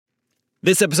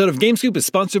This episode of GameScoop is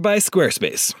sponsored by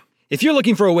Squarespace. If you're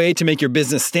looking for a way to make your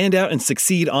business stand out and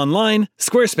succeed online,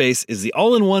 Squarespace is the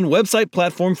all-in-one website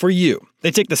platform for you.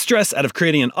 They take the stress out of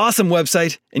creating an awesome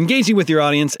website, engaging with your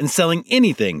audience, and selling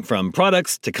anything from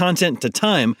products to content to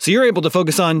time, so you're able to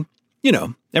focus on,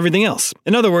 everything else.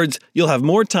 In other words, you'll have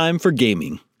more time for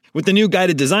gaming. With the new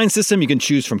guided design system, you can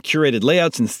choose from curated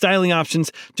layouts and styling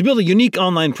options to build a unique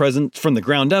online presence from the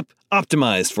ground up,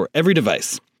 optimized for every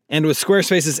device. And with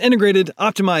Squarespace's integrated,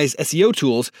 optimized SEO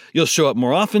tools, you'll show up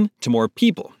more often to more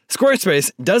people.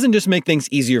 Squarespace doesn't just make things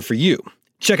easier for you.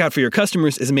 Checkout for your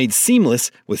customers is made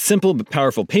seamless with simple but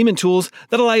powerful payment tools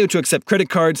that allow you to accept credit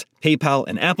cards, PayPal,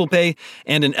 and Apple Pay,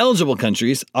 and in eligible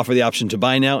countries, offer the option to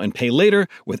buy now and pay later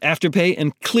with Afterpay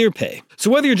and ClearPay.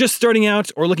 So whether you're just starting out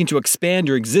or looking to expand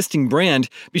your existing brand,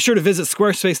 be sure to visit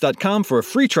squarespace.com for a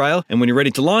free trial, and when you're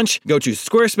ready to launch, go to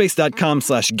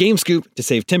squarespace.com/gamescoop to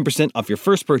save 10% off your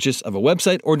first purchase of a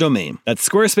website or domain. That's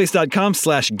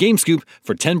squarespace.com/gamescoop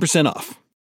for 10% off.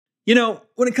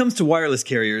 When it comes to wireless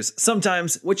carriers,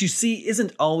 sometimes what you see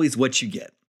isn't always what you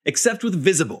get. Except with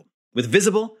Visible. With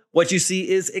Visible, what you see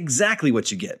is exactly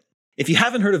what you get. If you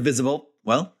haven't heard of Visible,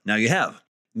 well, now you have.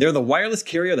 They're the wireless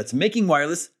carrier that's making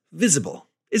wireless visible.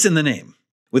 It's in the name.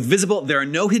 With Visible, there are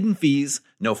no hidden fees,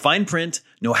 no fine print,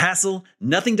 no hassle,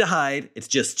 nothing to hide. It's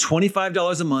just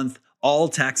 $25 a month, all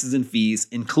taxes and fees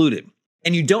included.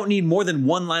 And you don't need more than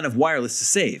one line of wireless to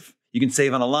save. You can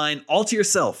save on a line all to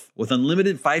yourself with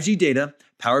unlimited 5G data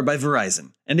powered by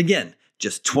Verizon. And again,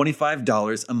 just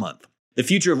 $25 a month. The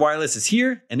future of wireless is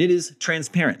here, and it is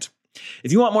transparent.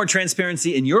 If you want more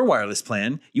transparency in your wireless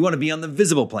plan, you want to be on the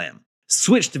Visible plan.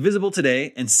 Switch to Visible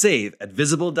today and save at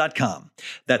Visible.com.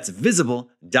 That's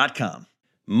Visible.com.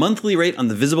 Monthly rate on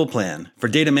the Visible plan. For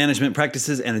data management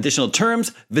practices and additional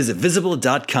terms, visit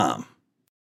Visible.com.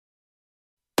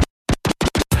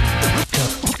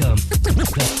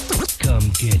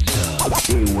 Come get some.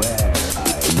 Beware,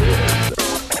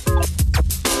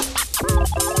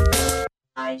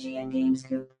 IGN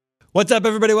GameScoop. What's up,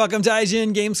 everybody? Welcome to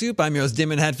IGN GameScoop. I'm your host,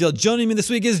 Damon Hatfield. Joining me this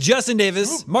week is Justin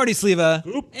Davis, Marty Sleva,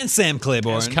 and Sam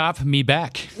Claiborne. As cop, me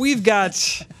back. We've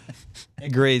got a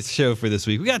great show for this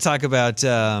week. We got to talk about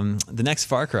the next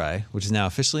Far Cry, which is now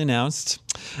officially announced.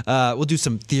 We'll do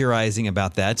some theorizing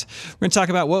about that. We're going to talk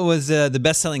about what was the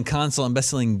best-selling console and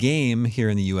best-selling game here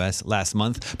in the U.S. last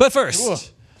month. But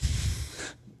first,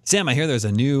 Sam, I hear there's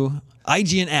a new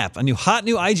IGN app, a new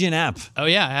IGN app. Oh,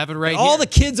 yeah, I have it right All here. the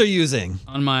kids are using.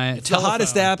 On my It's telephone. the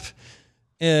hottest app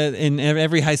in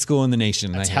every high school in the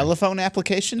nation. A telephone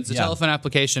application? It's a telephone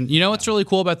application. You know what's really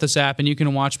cool about this app, and you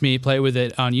can watch me play with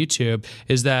it on YouTube,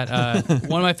 is that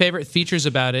one of my favorite features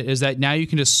about it is that now you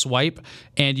can just swipe,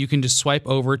 and you can just swipe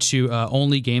over to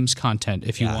only games content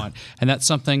if you want. And that's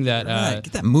something that...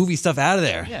 Get that movie stuff out of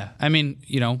there. Yeah, I mean,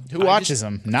 Who watches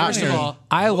them? Not First me. of all,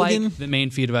 I Logan? like the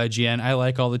main feed of IGN. I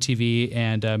like all the TV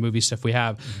and movie stuff we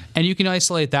have. And you can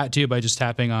isolate that too by just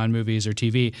tapping on movies or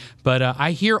TV. But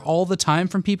I hear all the time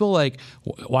from people like,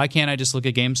 why can't I just look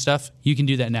at game stuff? You can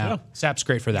do that now. Yeah. SAP's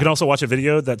great for that. You can also watch a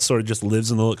video that sort of just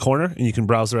lives in the little corner, and you can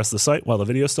browse the rest of the site while the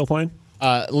video's still playing.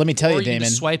 Let me tell or you, you can Damon,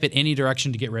 just swipe it any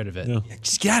direction to get rid of it. Yeah.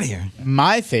 Just get out of here.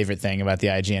 my favorite thing about the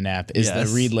IGN app is Yes.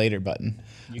 the read later button.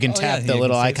 You can Oh, tap yeah, the you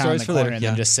little can save icon in the stories for corner later, and yeah.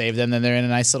 then just save them, and they're in a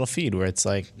nice little feed where it's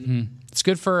like, It's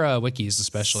good for wikis,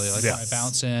 especially. Like Yeah. when I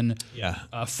bounce in Yeah.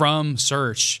 from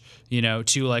search,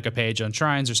 to like a page on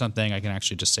Shrines or something, I can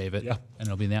actually just save it, and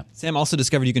it'll be in the app. Sam also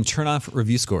discovered you can turn off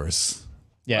review scores.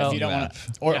 yeah, Well, if you don't new want to,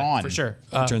 or Yeah, on. for sure.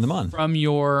 Turn them on. From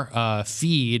your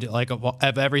feed, like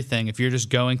of everything. If you're just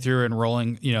going through and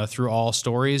rolling, through all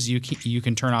stories, you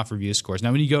can turn off review scores.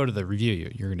 Now, when you go to the review,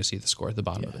 you're going to see the score at the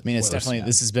bottom of it. I mean, it's definitely,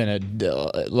 this has been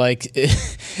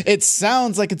it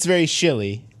sounds like it's very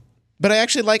shilly. But I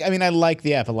like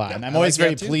the app a lot. And I'm always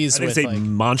very pleased I think with it's a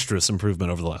monstrous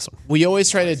improvement over the last one. we always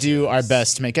try to do our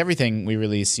best to make everything we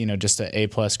release, just a A+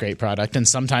 great product. And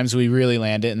sometimes we really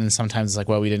land it, and then sometimes it's like,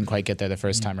 well, we didn't quite get there the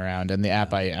first time around. And the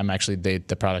app, I'm actually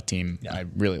the product team. I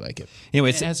really like it.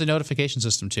 Anyway, It has a notification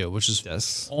system too, which is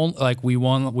Yes. we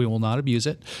will not abuse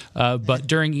it. But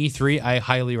during E3, I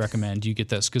highly recommend you get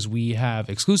this because we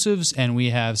have exclusives and we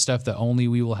have stuff that only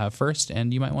we will have first,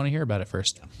 and you might want to hear about it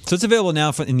first. So it's available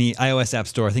now in the iOS App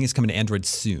Store. I think it's coming to Android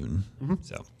soon.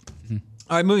 So,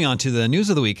 all right, moving on to the news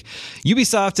of the week.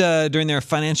 Ubisoft, during their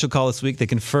financial call this week, they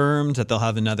confirmed that they'll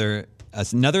have another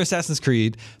another Assassin's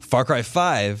Creed, Far Cry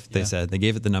 5, they said. They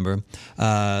gave it the number.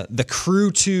 The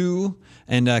Crew 2,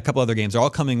 and a couple other games are all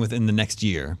coming within the next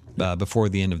year, before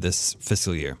the end of this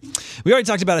fiscal year. We already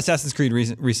talked about Assassin's Creed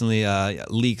recently.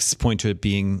 Leaks point to it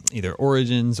being either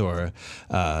Origins or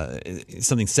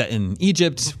something set in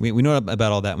Egypt. We know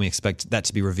about all that, and we expect that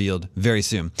to be revealed very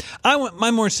soon. I'm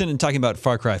more interested in talking about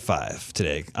Far Cry 5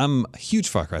 today. I'm a huge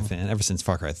Far Cry fan ever since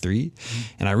Far Cry 3,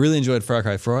 and I really enjoyed Far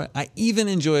Cry 4. I even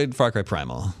enjoyed Far Cry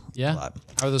Primal a lot.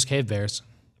 How are those cave bears?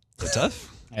 They're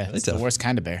tough. Yeah, Really it's the tough. worst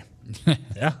kind of bear.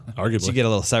 Yeah, arguably. You get a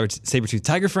little saber-toothed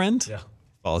tiger friend. Yeah.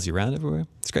 Follows you around everywhere.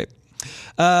 It's great.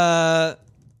 Far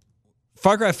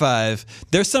Cry 5.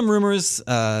 There's some rumors.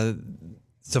 So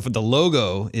for the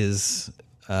logo is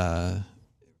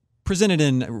presented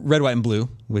in red, white, and blue,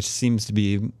 which seems to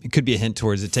be, it could be a hint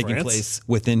towards it taking France? place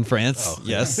within France. Oh.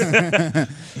 Yes.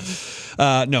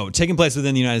 No, taking place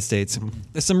within the United States.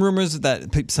 There's some rumors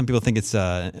that some people think it's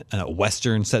a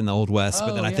Western set in the Old West,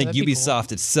 but then I think that'd be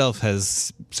Ubisoft itself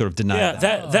has sort of denied Yeah,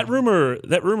 that. that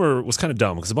rumor was kind of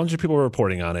dumb because a bunch of people were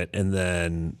reporting on it, and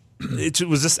then it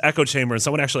was this echo chamber. And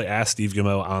someone actually asked Steve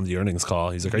Gimmo on the earnings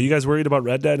call. He's like, "Are you guys worried about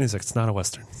Red Dead?" And he's like, "It's not a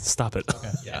Western. Stop it."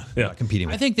 Yeah. Yeah. Not competing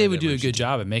with I think they would Red Dead do a Redemption. good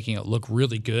job at making it look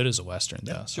really good as a Western,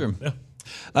 though. Sure. It'll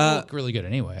look really good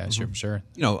anyway. I'm sure.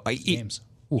 You know, Games.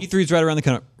 E3 is right around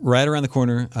the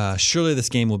corner. Surely this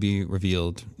game will be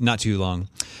revealed not too long.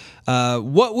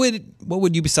 What would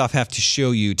Ubisoft have to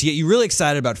show you to get you really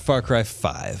excited about Far Cry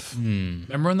 5?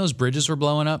 Remember when those bridges were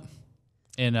blowing up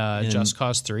in Just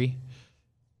Cause 3?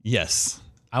 Yes.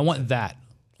 I want that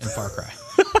in Far Cry.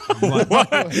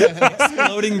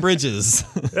 Exploding bridges.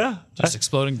 Just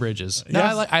exploding bridges. No,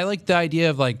 I like the idea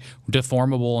of like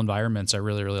deformable environments. I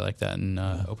really like that in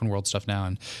open world stuff now,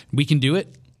 and we can do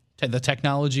it. The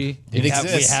technology. It We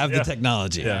exists. have the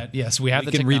technology. Yes, we have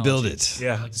We the can technology. rebuild it.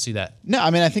 Yeah. I'd like to see that. No,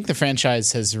 I mean, I think the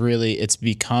franchise has really, it's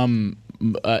become,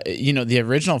 the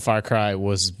original Far Cry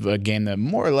was a game that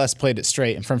more or less played it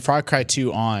straight. And from Far Cry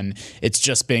 2 on, it's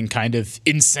just been kind of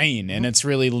insane. And it's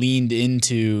really leaned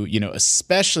into,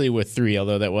 especially with 3,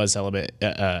 although that was element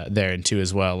there in 2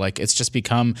 as well. Like, it's just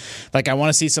become, like, I want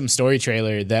to see some story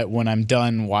trailer that when I'm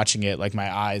done watching it, like,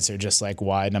 my eyes are just, like,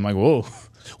 wide. And I'm like, whoa.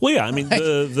 Well, yeah, I mean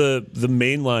the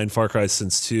mainline Far Cry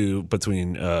since 2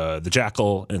 between the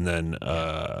Jackal and then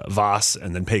Voss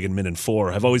and then Pagan Min and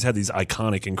 4 have always had these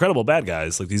iconic, incredible bad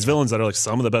guys, like these villains that are like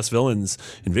some of the best villains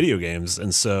in video games.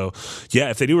 And so,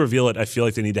 yeah, if they do reveal it, I feel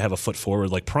like they need to have a foot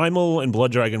forward. Like Primal and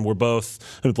Blood Dragon were both.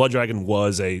 I mean, Blood Dragon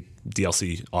was a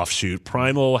DLC offshoot.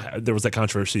 Primal, there was that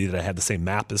controversy that it had the same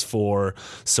map as 4,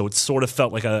 so it sort of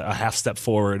felt like a half step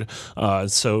forward.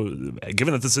 So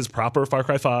given that this is proper Far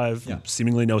Cry 5,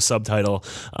 seemingly no subtitle,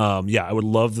 I would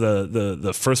love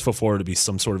the first foot forward to be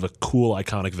some sort of a cool,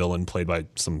 iconic villain played by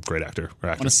some great actor or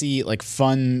I actor. want to see like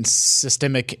fun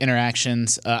systemic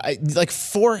interactions. Like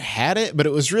 4 had it, but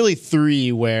it was really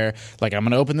 3 where like I'm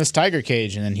going to open this tiger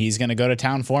cage and then he's going to go to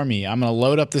town for me. I'm going to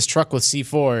load up this truck with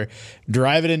C4,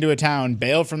 drive it into a town,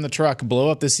 bail from the truck, blow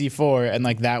up the C4, and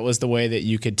like that was the way that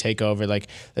you could take over. Like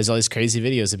there's all these crazy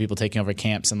videos of people taking over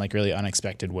camps in like really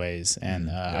unexpected ways, and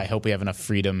I hope we have enough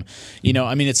freedom.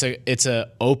 I mean it's a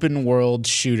open world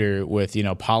shooter with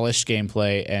polished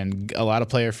gameplay and a lot of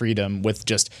player freedom with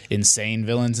just insane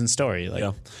villains and story. Like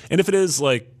Yeah. And if it is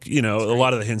like, a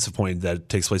lot of the hints have pointed that it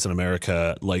takes place in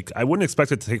America, like I wouldn't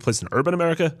expect it to take place in urban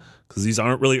America because these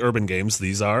aren't really urban games.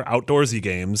 These are outdoorsy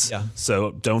games. Yeah.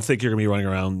 So don't think you're going to be running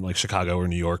around like Chicago or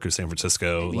New York or San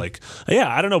Francisco. Maybe. Like, yeah,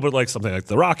 I don't know, but like something like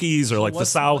the Rockies or like the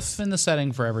What's South. been the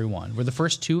setting for everyone? Were the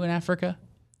first 2 in Africa?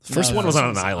 First one was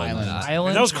on an island.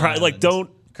 Island? That was like don't.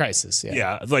 Crisis,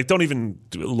 Yeah, like don't even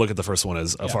look at the first one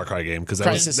as a Far Cry game because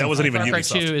that wasn't even Far Cry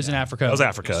Ubisoft. 2 is in Africa. That was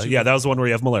Africa. Yeah, that was the one where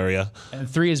you have malaria. And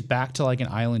 3 is back to like an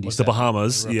island. The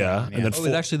Bahamas, yeah. And then Oh,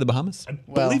 it's actually the Bahamas? I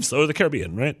believe so, or the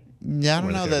Caribbean, right? Yeah, I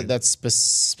don't know that that's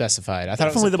specified. I thought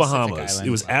Definitely it the was a Pacific Bahamas. island.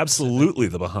 It was absolutely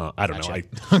the Bahamas. I don't know.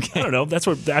 I don't know. That's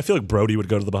where I feel like Brody would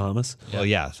go to the Bahamas. Well,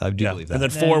 yeah, I do Yeah. believe that. And then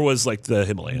 4 was like the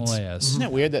Himalayas. Himalayas. Isn't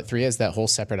it weird that 3 has that whole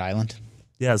separate island?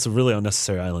 Yeah, it's a really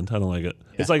unnecessary island. I don't like it.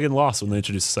 It's like in Lost when they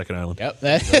introduced the second island. Yep,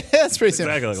 that's pretty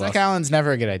simple. Exactly like Second Lost. island's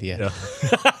never a good idea.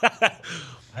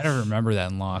 I don't remember that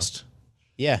in Lost.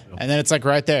 Yeah, and then it's like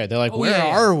right there. They're like, "Where yeah,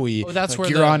 yeah. are we?" Oh, that's like, where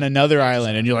you're the- on another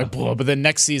island, and you're like, "Whoa!" But then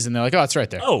next season, they're like, "Oh, it's right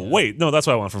there." Oh, wait. No, that's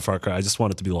what I want from Far Cry. I just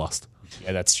want it to be Lost.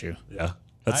 Yeah, that's true. Yeah.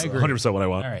 That's I agree. 100% what I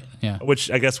want. All right, yeah.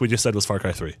 Which I guess we just said was Far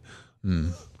Cry 3.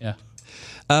 Yeah.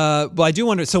 Well, I do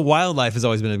wonder. So, wildlife has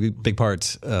always been a big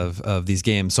part of these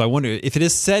games. So, I wonder if it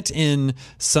is set in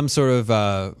some sort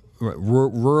of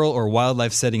rural or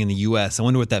wildlife setting in the U.S. I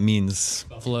wonder what that means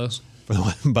Buffaloes.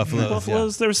 Buffaloes.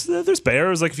 Buffaloes. There's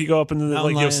bears. Like if you go up in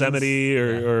Mountain lions. Yosemite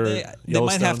or They might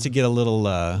Yellowstone. have to get a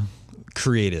little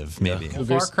creative, maybe.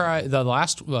 Far Cry, the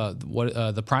last,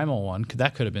 the Primal one,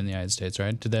 that could have been the United States,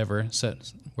 right? Did they ever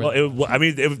set? Well,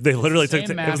 they literally took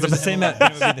Same it was map. the Same map.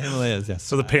 It would be the Himalayas, yes.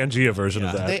 so the Pangea version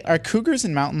of that. Are cougars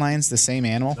and mountain lions the same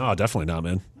animal? No, definitely not,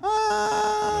 man.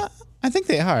 I think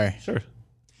they are. Sure.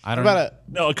 I don't What know. about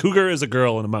No, a cougar is a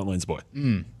girl and a mountain lion's a boy.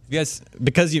 You guys,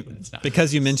 because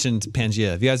you mentioned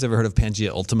Pangea, have you guys ever heard of Pangea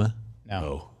Ultima?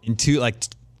 no? In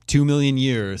 2 million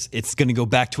years, it's going to go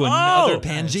back to another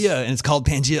Pangea, and it's called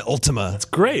Pangea Ultima. It's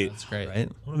great. That's great. Right?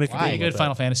 I wanna make a Why? game Good about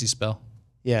Final Fantasy spell.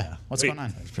 Yeah. What's Wait. going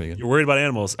on? It's pretty good. You're worried about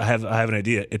animals. I have an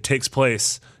idea. It takes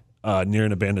place near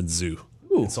an abandoned zoo.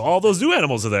 And so all those zoo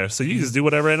animals are there. So you just do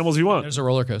whatever animals you want. There's a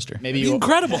roller coaster. Maybe you.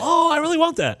 Incredible. Oh, I really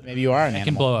want that. Maybe you are an It can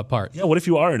animal. blow apart. Yeah, what if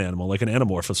you are an animal, like an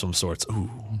animorph of some sorts? Ooh.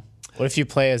 What if you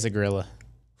play as a gorilla?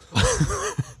 What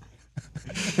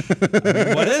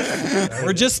if?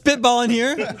 We're just spitballing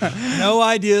here. No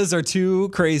ideas are too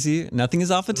crazy. Nothing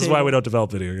is off the This is table. why we don't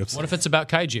develop video games. What if it's about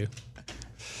kaiju?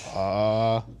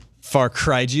 Far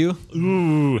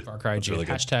Cryju Far Cry G. really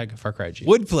good. Hashtag Far Cry G.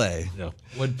 would play. Yeah.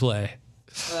 Would play.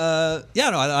 Yeah,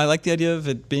 no, I like the idea of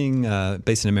it being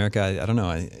based in America. I don't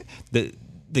know.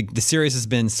 The series has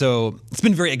been it's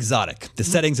been very exotic. The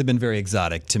settings have been very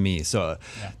exotic to me. So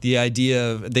the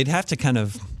idea of they'd have to kind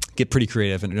of get pretty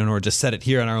creative in order to set it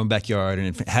here in our own backyard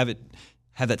and have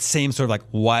that same sort of like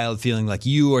wild feeling, like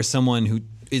you are someone who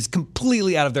is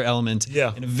completely out of their element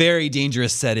in a very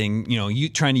dangerous setting. You know, you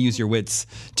trying to use your wits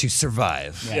to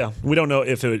survive. Yeah. We don't know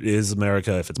if it is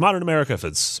America, if it's modern America, if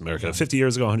it's America 50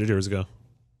 years ago, 100 years ago.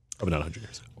 Probably not 100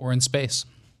 years ago. Or in space.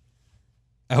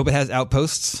 I hope it has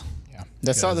outposts. Yeah.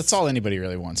 That's all anybody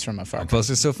really wants from a Far Cry. Outposts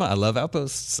are so fun. I love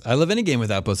outposts. I love any game with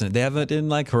outposts in it. They have it in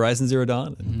like Horizon Zero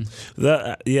Dawn.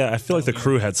 I feel like the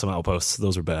crew had some outposts.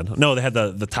 Those were bad. No, they had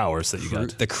the towers that you got.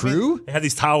 The crew? They had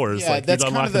these towers. Yeah, like that's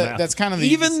you'd kind unlock of the the map. that's kind of the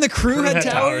Even the crew had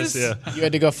Had towers? Yeah. you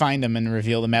had to go find them and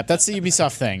reveal the map. That's the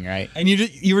Ubisoft thing, right? And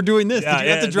you were doing this. Did you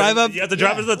have to drive up? You had to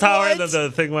drive into the tower, and then the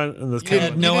thing went. And the I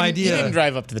had no idea. You didn't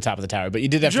drive up to the top of the tower, but you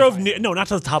did have drove to find near, no, not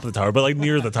to the top of the tower, but like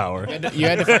near the tower. it. You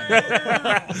had to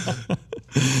find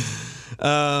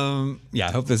Yeah,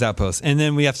 I hope there's outposts. And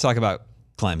then we have to talk about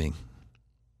climbing.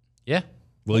 Yeah.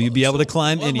 Will you be able to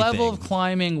climb What anything? level of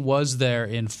climbing was there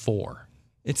in 4?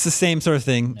 It's the same sort of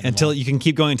thing until you can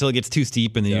keep going until it gets too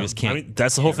steep and then you just can't. I mean,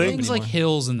 that's the whole thing. Things like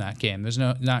hills in that game. There's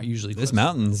not usually. There's cliffs.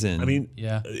 mountains and I mean,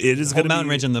 Yeah. it is whole going to mountain be.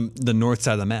 range on the north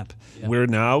side of the map. We're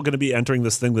now going to be entering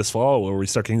this thing this fall where we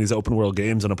start getting these open world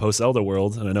games in a post Zelda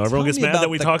world. And I know everyone Tell gets me mad about that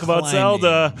we the talk about climbing.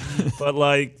 Zelda, but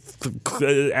like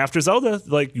after Zelda,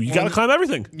 like you got to climb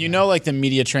everything. You know, like the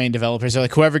media trained developers are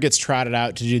like, whoever gets trotted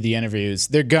out to do the interviews,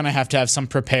 they're gonna have some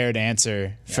prepared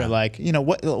answer for like, you know,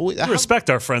 what? We How, respect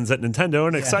our friends at Nintendo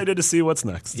and excited to see what's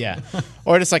next. yeah,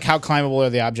 or just like how climbable are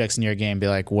the objects in your game? Be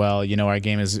like, well, you know, our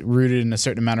game is rooted in a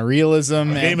certain amount of realism.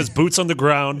 The game is boots on the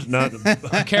ground, not.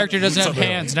 The character doesn't have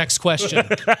hands. Next question.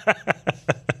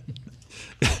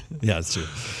 Yeah, that's true.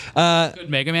 Could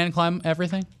Mega Man climb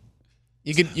everything?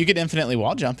 you could infinitely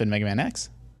wall jump in Mega Man X.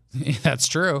 That's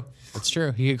true. That's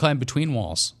true. He could climb between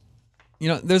walls. You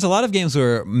know, there's a lot of games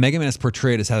where Mega Man is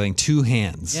portrayed as having two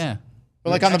hands. Yeah. But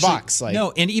like on the box, like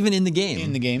No, and even in the game.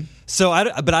 in the game. So,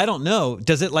 but I don't know.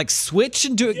 Does it like switch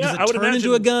into? Yeah, does I would it turn imagine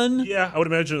into a gun? Yeah, I would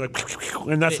imagine like,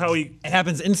 and that's how he. It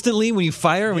happens instantly when you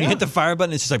fire. When you hit the fire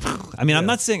button, it's just like. I mean, I'm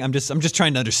not saying. I'm just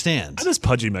trying to understand. I just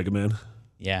Pudgy Mega Man,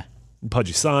 Yeah,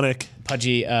 Pudgy Sonic,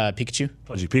 Pudgy Pikachu.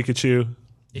 Pudgy Pikachu,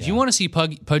 If you want to see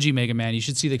Pudgy Mega Man, you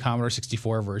should see the Commodore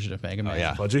 64 version of Mega Man.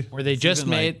 yeah. Pudgy. Where they just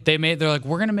even like- they're like,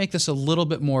 we're going to make this a little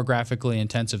bit more graphically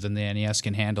intensive than the NES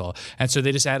can handle. And so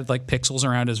they just added like pixels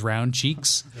around his round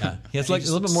cheeks. Yeah, he has like a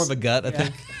little bit more of a gut. I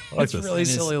think. It's really And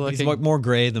silly He's looking. like more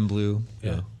gray than blue.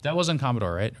 Yeah. That was on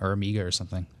Commodore, right? Or Amiga or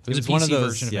something. It was a PC one of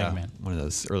those, version of Mega Man. one of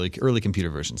those early computer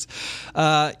versions.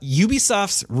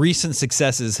 Ubisoft's recent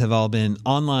successes have all been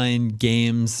online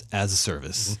games as a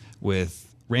service with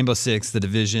Rainbow Six, The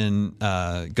Division,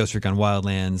 Ghost Recon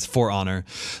Wildlands, For Honor.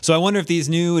 So I wonder if these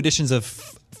new editions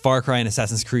of Far Cry and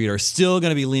Assassin's Creed are still going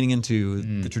to be leaning into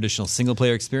the traditional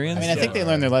single-player experience. I mean, I think they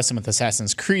learned their lesson with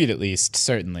Assassin's Creed, at least,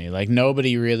 certainly. Like,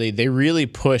 they really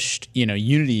pushed, you know,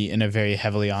 Unity in a very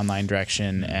heavily online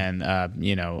direction, and,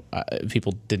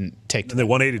 people didn't take to And they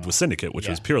 180'd with Syndicate, which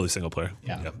was purely single player.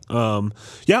 Yeah.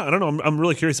 I don't know. I'm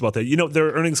really curious about that. You know,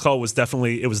 their earnings call was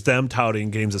definitely, it was them touting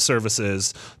games as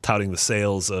services, touting the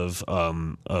sales of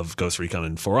Ghost Recon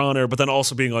and For Honor, but then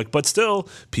also being like, but still,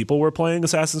 people were playing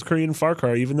Assassin's Creed and Far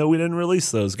Cry even though we didn't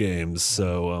release those games.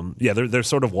 So yeah, they're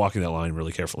sort of walking that line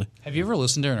really carefully. Have you ever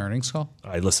listened to an earnings call?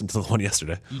 I listened to the one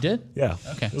yesterday. You did? Yeah.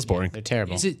 Okay. It was boring. They're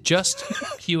terrible. Is it just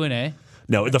Q&A?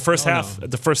 No, the first half.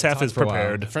 The first half is for a while.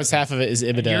 prepared. The first half of it is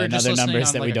EBITDA You're and just other listening numbers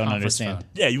on, that like, we a don't conference understand.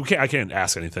 Yeah, you can't. I can't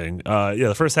ask anything. Yeah,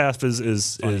 the first half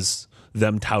is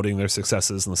them touting their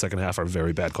successes, and the second half are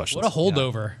very bad questions. What a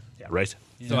holdover. Yeah, right.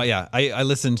 So yeah, I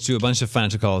listened to a bunch of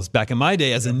financial calls back in my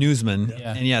day as a newsman,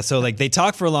 Yeah. and yeah, so like they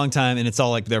talk for a long time, and it's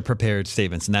all like their prepared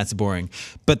statements, and that's boring.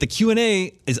 But the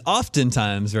Q&A is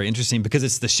oftentimes very interesting because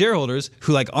it's the shareholders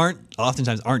who like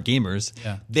oftentimes aren't gamers.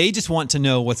 Yeah. They just want to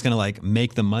know what's going to like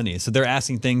make them money. So they're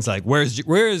asking things like, where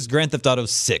is Grand Theft Auto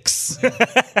 6?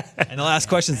 And they'll ask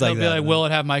questions like They'll be that. like, will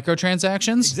it have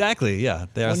microtransactions? Exactly. Yeah,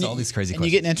 they ask all these crazy And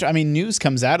questions. you get news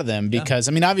comes out of them because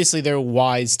I mean, obviously they're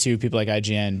wise to people like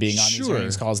IGN being on these Sure.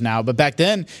 earnings calls now, but back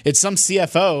then it's some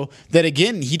CFO that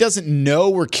again he doesn't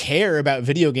know or care about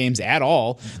video games at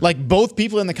all. Like both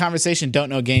people in the conversation don't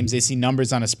know games; they see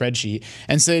numbers on a spreadsheet,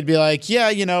 and so they'd be like,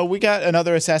 "Yeah, we got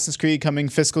another Assassin's Creed coming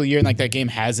fiscal year," and like that game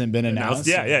hasn't been announced.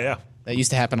 Yeah. That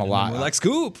used to happen a lot. More like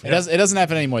Scoop. It doesn't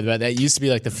happen anymore, but that used to be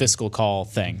like the fiscal call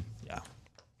thing. Yeah.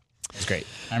 It was great.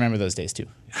 I remember those days too.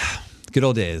 Good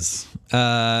old days.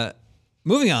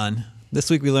 Moving on. This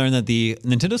week we learned that the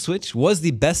Nintendo Switch was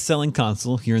the best-selling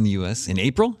console here in the U.S. in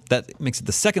April. That makes it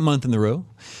the second month in a row.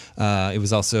 It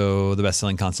was also the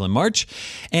best-selling console in March.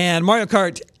 And Mario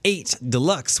Kart 8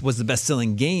 Deluxe was the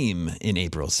best-selling game in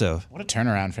April. So, What a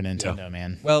turnaround for Nintendo,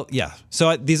 man. well, yeah.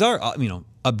 So these are,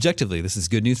 objectively, this is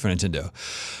good news for Nintendo.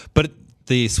 But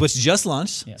the Switch just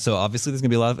launched, so obviously there's going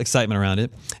to be a lot of excitement around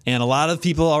it. And a lot of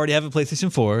people already have a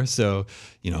PlayStation 4, so,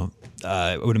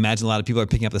 I would imagine a lot of people are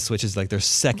picking up the Switch as like their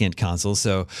second console.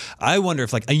 So I wonder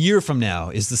if like a year from now,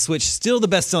 is the Switch still the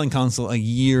best-selling console a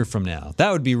year from now?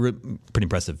 That would be pretty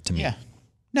impressive to me. Yeah.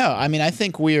 No, I mean, I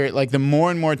think we're like the more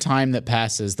and more time that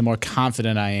passes, the more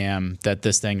confident I am that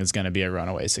this thing is going to be a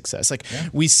runaway success. Like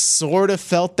we sort of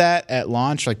felt that at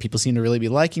launch. Like people seem to really be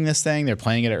liking this thing. They're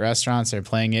playing it at restaurants. They're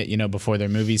playing it, before their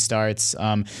movie starts.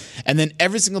 And then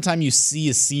every single time you see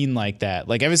a scene like that,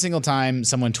 like every single time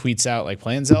someone tweets out like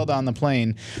playing Zelda on the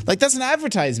plane, like that's an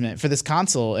advertisement for this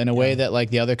console in a way that like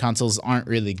the other consoles aren't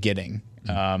really getting.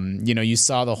 You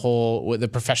saw the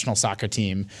professional soccer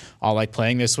team all like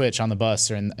playing their Switch on the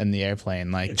bus or in the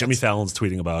airplane. Like Jimmy Fallon's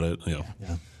tweeting about it.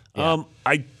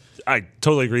 I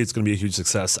totally agree. It's going to be a huge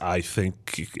success. I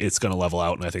think it's going to level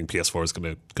out, and I think PS4 is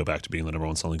going to go back to being the number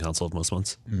one selling console of most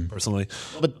months. Personally,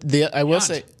 but I will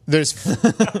say there's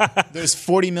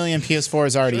 40 million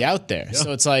PS4s already out there,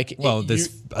 so it's like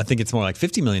I think it's more like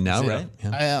 50 million now, right?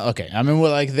 Yeah. okay. I mean,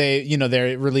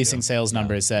 they're releasing sales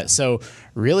numbers that so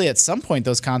really at some point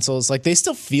those consoles like they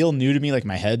still feel new to me. Like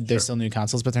my head, they're still new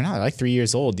consoles, but they're not. They're like 3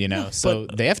 years old, so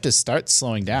they have to start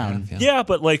slowing down. Yeah,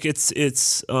 but like it's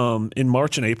in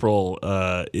March and April,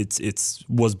 it's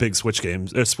was big Switch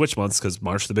games, Switch months because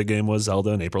March the big game was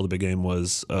Zelda and April the big game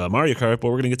was Mario Kart. But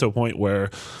we're gonna get to a point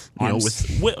where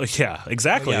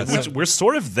exactly. We're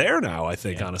sort of there now. I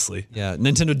think honestly. Yeah,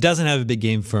 Nintendo doesn't have a big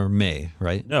game for May,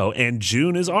 right? No, and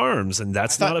June is ARMS, and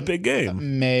that's not a big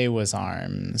game. May was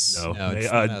ARMS. No,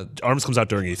 it's ARMS comes out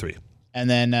during E3, And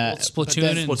then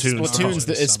Splatoon.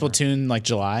 It's Splatoon like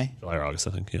July. July or August,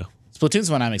 I think. Yeah. Splatoon's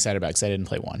one I'm excited about because I didn't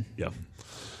play one. Yeah.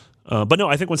 But no,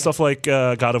 I think when stuff like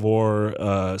God of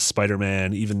War,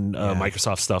 Spider-Man, even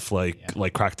Microsoft stuff like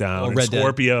Crackdown, and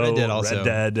Scorpio, Red Dead also.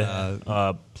 Red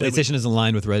Dead, PlayStation is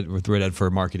aligned with Red Dead for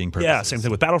marketing purposes. yeah, same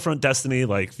thing with Battlefront, Destiny.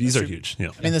 Like these are huge. Yeah.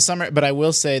 I mean, the summer, but I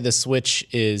will say the Switch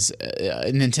is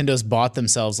Nintendo's bought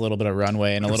themselves a little bit of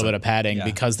runway and a little bit of padding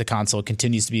because the console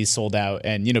continues to be sold out,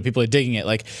 and people are digging it.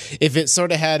 Like if it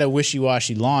sort of had a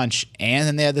wishy-washy launch and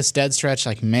then they had this dead stretch,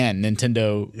 like man,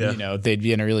 Nintendo, they'd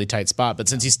be in a really tight spot. But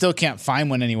since you still can't find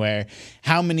one anywhere,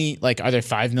 how many are there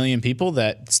 5 million people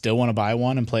that still want to buy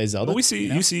one and play Zelda? Well,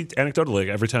 you see anecdotally like,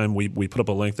 every time we put up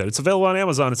a link that it's available on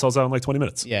Amazon, it sells out in like 20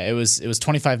 minutes. Yeah, it was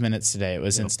 25 minutes today. It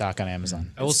was in stock on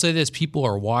Amazon. I will say this: people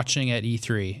are watching at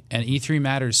E3, and E3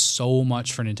 matters so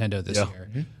much for Nintendo this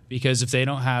year. Because if they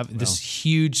don't have this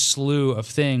huge slew of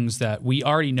things that we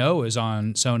already know is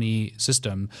on Sony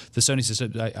system, the Sony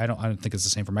system, I don't think it's the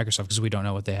same for Microsoft because we don't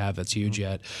know what they have that's huge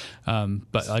yet.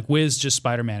 But like Wiz, just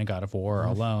Spider-Man and God of War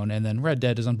alone, and then Red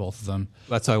Dead is on both of them.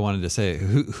 That's what I wanted to say.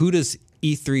 Who does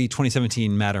E3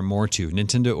 2017 matter more to,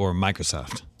 Nintendo or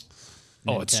Microsoft?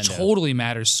 Oh, it totally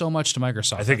matters so much to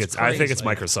Microsoft. I think it's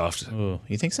Microsoft. Ooh,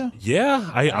 you think so? Yeah,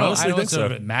 I honestly think so.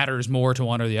 If it matters more to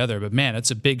one or the other, but man, it's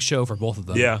a big show for both of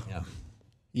them. Yeah.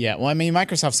 Well, I mean,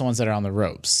 Microsoft's the ones that are on the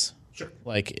ropes. Sure.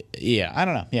 I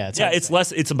don't know. Yeah.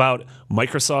 It's about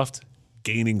Microsoft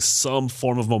gaining some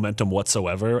form of momentum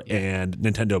whatsoever, and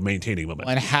Nintendo maintaining momentum.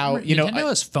 And how Nintendo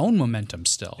has phone momentum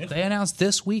still. They announced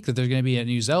this week that there's going to be a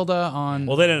new Zelda on.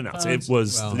 Well, they didn't announce it. It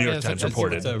was the New York Times that's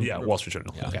reported. the- Wall Street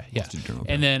Journal. Okay, yeah,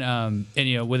 and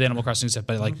then with Animal Crossing stuff,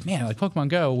 but like Pokemon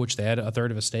Go, which they had a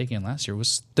third of a stake in last year,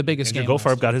 was the biggest Andrew game.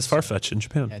 Goldfarb got his Farfetch in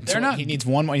Japan. They're not. He needs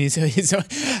one more.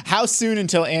 How soon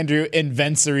until Andrew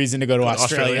invents a reason to go to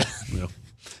Australia? Yeah.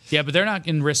 Yeah, but they're not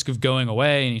in risk of going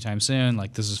away anytime soon.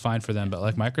 Like this is fine for them. But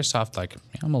like Microsoft, like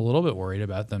I'm a little bit worried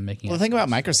about them making. Well, the thing about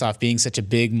Microsoft being such a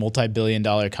big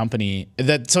multi-billion-dollar company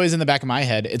that's always in the back of my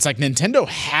head. It's like Nintendo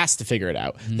has to figure it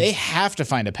out. They have to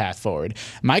find a path forward.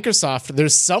 Microsoft,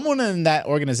 there's someone in that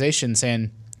organization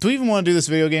saying, do we even want to do this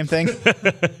video game thing?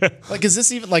 Like, is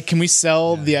this even like, can we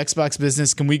sell the Xbox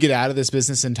business? Can we get out of this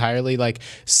business entirely? Like,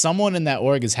 someone in that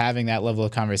org is having that level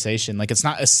of conversation. Like, it's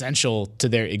not essential to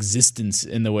their existence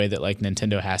in the way that like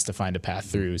Nintendo has to find a path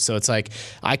through. So it's like,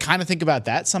 I kind of think about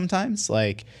that sometimes.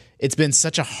 Like, it's been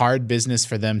such a hard business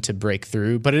for them to break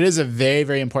through, but it is a very,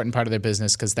 very important part of their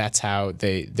business because that's how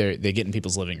they get in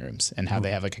people's living rooms and how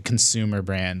they have like a consumer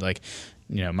brand. Like,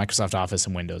 Microsoft Office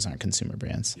and Windows aren't consumer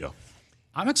brands. Yeah.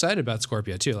 I'm excited about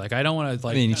Scorpio too. Like I don't want to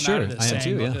like. I mean, come sure, out of this I am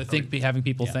saying, too, yeah. Having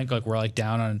people think like we're like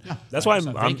down on. That's why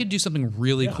they could do something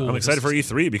really cool. I'm with excited this.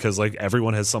 for E3 because like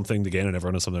everyone has something to gain and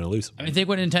everyone has something to lose. I mean, think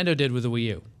what Nintendo did with the Wii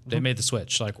U. They made the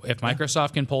Switch. Like if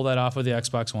Microsoft can pull that off with the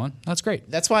Xbox One, that's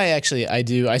great. That's why I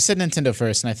said Nintendo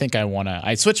first, and I think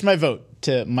I switched my vote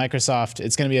to Microsoft.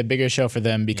 It's going to be a bigger show for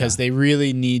them because they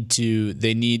really need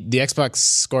the Xbox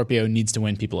Scorpio needs to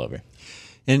win people over.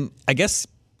 And I guess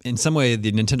in some way,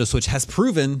 the Nintendo Switch has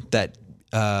proven that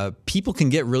people can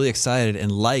get really excited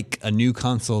and like a new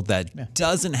console that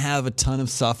doesn't have a ton of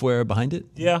software behind it.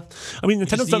 Yeah. I mean,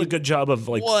 Nintendo's done a need good job of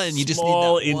like you just need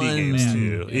small that indie one. games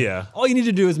too. Yeah. All you need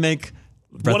to do is make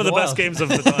Breath One of the Wild. best games of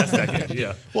the last decade.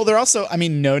 Yeah. Well, they're also,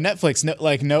 no Netflix,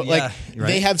 right.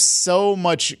 they have so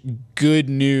much good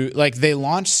new, like they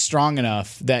launched strong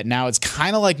enough that now it's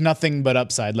kind of like nothing but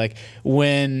upside. Like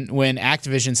when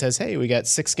Activision says, hey, we got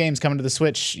 6 games coming to the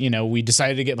Switch, we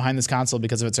decided to get behind this console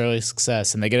because of its early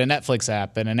success, and they get a Netflix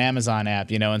app and an Amazon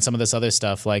app, and some of this other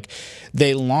stuff. Like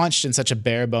they launched in such a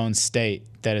bare bones state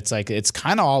that it's like, it's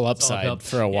kind of all upside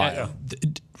for a while. Yeah.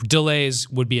 Delays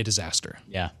would be a disaster.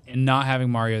 Yeah. And not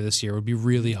having Mario this year would be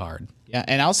really hard. Yeah,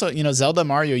 and also, Zelda,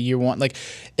 Mario, year one, like,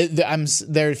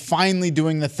 they're finally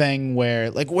doing the thing where,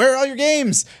 like, where are all your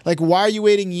games? Like, why are you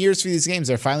waiting years for these games?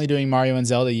 They're finally doing Mario and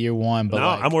Zelda year one, but Now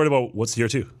like, I'm worried about what's year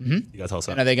 2. You gotta tell us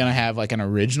are that. they going to have like an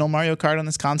original Mario Kart on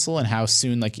this console, and how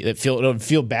soon? Like, it'll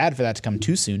feel bad for that to come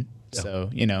too soon. Yeah. So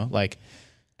like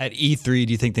At E3,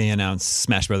 do you think they announce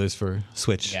Smash Brothers for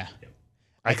Switch? yeah.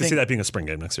 I can see that being a spring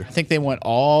game next year. I think they want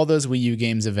all those Wii U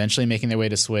games eventually making their way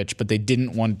to Switch, but they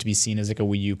didn't want it to be seen as like a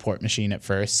Wii U port machine at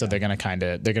first, so they're gonna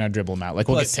dribble them out. Like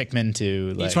Plus, we'll get Pikmin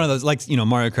to like, Each one of those,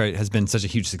 Mario Kart has been such a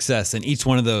huge success, and each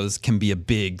one of those can be a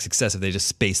big success if they just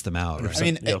space them out. Right? I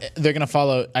mean, they're going to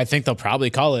follow. I think they'll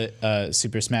probably call it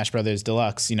Super Smash Brothers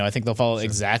Deluxe. I think they'll follow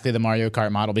exactly the Mario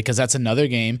Kart model because that's another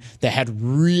game that had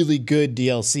really good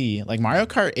DLC. Like Mario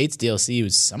Kart 8's DLC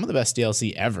was some of the best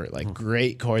DLC ever. Like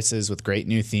great courses with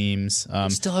great new themes.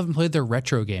 Still haven't played their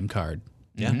retro game card.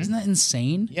 Yeah. Isn't that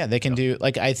insane? Yeah, they can do.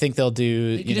 Like I think they'll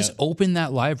do. They can just open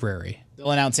that library.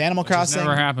 They'll announce Animal It's Crossing.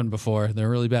 never happened before. They're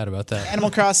really bad about that.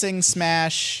 Animal Crossing,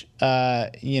 Smash.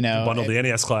 Bundle the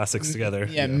NES classics together.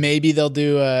 Yeah, maybe they'll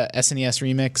do a SNES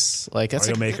remix. Like that's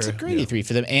Mario that's a Maker, great E3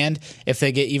 for them. And if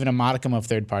they get even a modicum of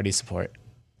third-party support.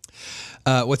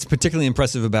 What's particularly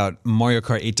impressive about Mario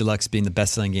Kart 8 Deluxe being the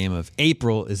best-selling game of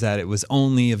April is that it was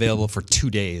only available for 2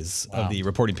 days of the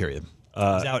reporting period. It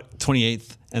was out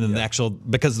 28th, and then the actual,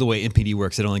 because of the way NPD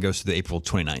works, it only goes to the April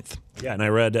 29th. Yeah, and I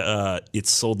read it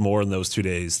sold more in those 2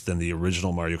 days than the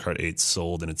original Mario Kart 8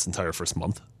 sold in its entire first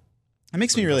month. It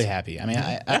makes me really happy. I mean,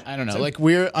 I don't know. Like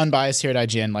we're unbiased here at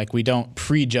IGN. Like we don't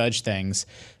prejudge things,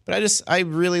 but I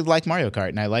really like Mario Kart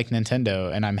and I like Nintendo,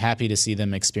 and I'm happy to see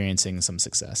them experiencing some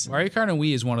success. Mario Kart and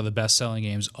Wii is one of the best-selling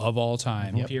games of all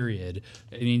time, period.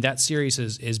 I mean, that series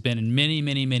has been in many,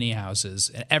 many, many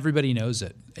houses, and everybody knows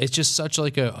it. It's just such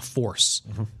like a force.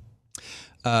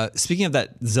 Speaking of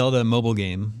that Zelda mobile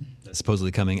game that's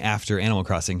supposedly coming after Animal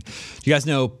Crossing, do you guys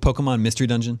know Pokemon Mystery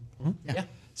Dungeon? Yeah.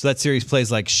 So that series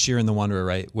plays like Shiren the Wanderer,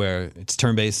 right? Where it's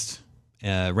turn-based,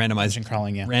 randomized Dungeon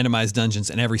crawling, yeah. randomized dungeons,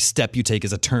 and every step you take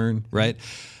is a turn, right?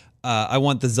 I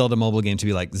want the Zelda mobile game to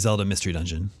be like Zelda Mystery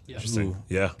Dungeon. Interesting.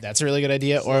 Yeah. That's a really good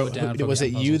idea. Or down, was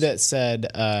it focus on you that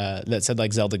said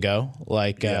like Zelda Go,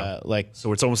 like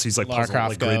So it's almost these like Lara puzzle, Croft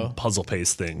like Go. grid puzzle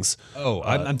pace things. Oh,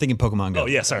 I'm thinking Pokemon Go. Oh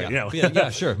yeah, sorry. Yeah. Yeah,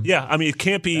 sure. Yeah, I mean it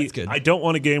can't be. That's good. I don't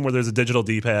want a game where there's a digital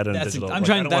D-pad and a That's, digital. I'm like,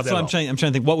 trying. I don't That's want what I'm that trying. I'm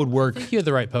trying to think what would work. You have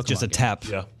the right Pokemon. Just a game. tap.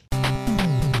 at all.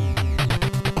 Yeah.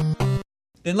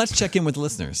 Then let's check in with the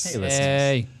listeners.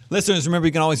 Hey. Listeners, remember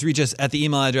you can always reach us at the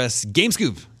email address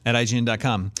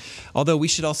gamescoop@ign.com. Although we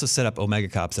should also set up Omega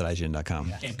Cops at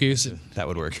ign.com. Camp Goose. That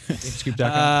would work.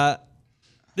 GameScoop.com.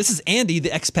 This is Andy, the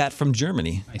expat from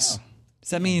Germany. Nice. Does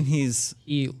that mean he's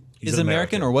He, is an American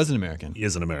American. or was an American? He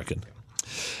is an American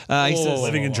He says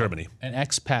living in Germany. an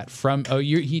expat from. Oh,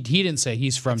 he didn't say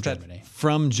he's from Germany.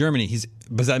 from Germany.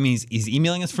 Does that mean he's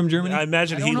emailing us from Germany? I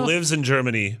imagine don't he know if- lives in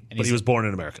Germany, but he was born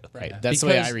in America. right. That's the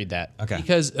way I Because- read that. Okay.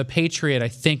 Because a patriot, I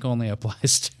think, only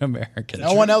applies to Americans.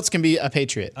 No one else can be a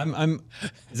patriot.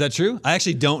 Is that true? I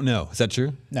actually don't know. Is that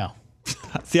true? No.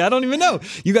 See, I don't even know.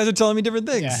 You guys are telling me different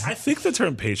things. Yeah. I think the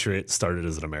term patriot started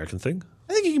as an American thing.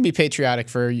 I think you can be patriotic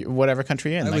for whatever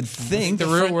country you're in. I Like, would think. The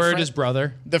root word is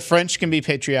brother. the French can be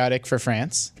patriotic for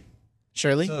France.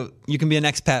 Surely. So you can be an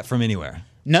expat from anywhere.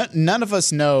 None of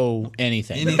us know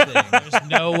anything. Anything. There's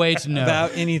no way to know.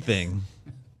 About anything.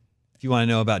 If you want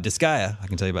to know about Disgaea, I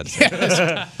can tell you about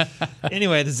Disgaea.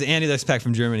 Anyway, this is Andy the expat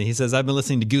from Germany. He says, I've been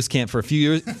listening to Goose Camp for a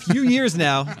few years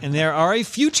now, and there are a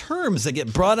few terms that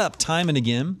get brought up time and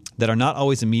again that are not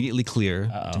always immediately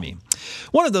clear to me.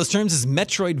 One of those terms is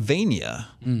Metroidvania.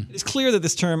 It is clear that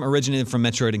this term originated from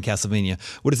Metroid and Castlevania.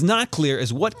 What is not clear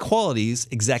is what qualities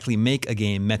exactly make a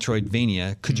game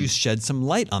Metroidvania. Could you shed some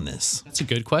light on this? That's a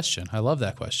good question. I love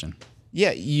that question.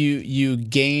 Yeah, you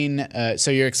gain.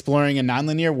 So you're exploring a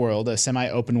nonlinear world, a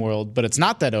semi-open world, but it's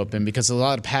not that open because there's a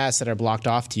lot of paths that are blocked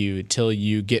off to you till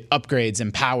you get upgrades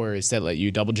and powers that let you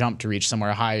double jump to reach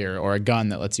somewhere higher, or a gun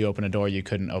that lets you open a door you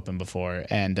couldn't open before.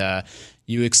 And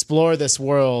you explore this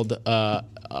world,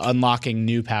 unlocking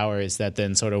new powers that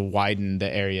then sort of widen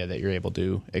the area that you're able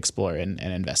to explore and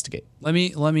investigate. Let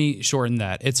me shorten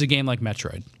that. It's a game like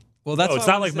Metroid. Well, that's Oh, it's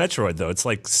not like Metroid though. It's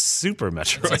like Super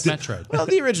Metroid. It's like Metroid. Well,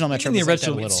 the original Metroid. the was like that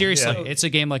original- a little. Seriously, it's a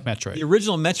game like Metroid. The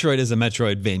original Metroid is a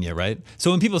Metroidvania, right? So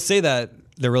when people say that,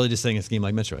 they're really just saying it's a game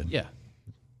like Metroid. Yeah.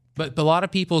 But a lot of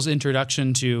people's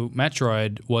introduction to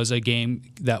Metroid was a game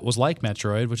that was like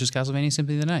Metroid, which is Castlevania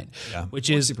Symphony of the Night. Yeah. Which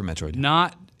Or is Super Metroid.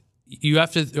 not. You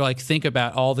have to like think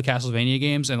about all the Castlevania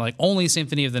games and like only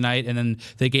Symphony of the Night, and then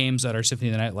the games that are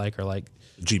Symphony of the Night like are like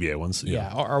GBA ones.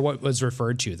 are what was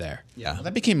referred to there. Yeah.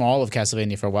 That became all of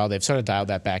Castlevania for a while. They've sort of dialed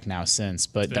that back now since,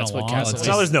 but been that's a what long- Castlevania.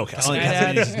 Now there's no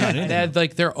Castlevania. It had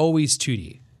like they're always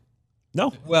 2D.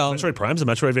 No. Well- Metroid Prime's a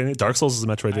Metroidvania. Dark Souls is a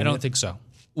Metroidvania. I don't think so.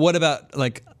 What about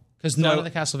like? Because none of the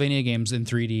Castlevania games in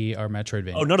 3D are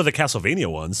Metroidvania. Oh, none of the Castlevania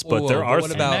ones, but Whoa, there but are. what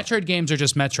three. about- Metroid games are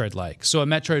just Metroid-like. So a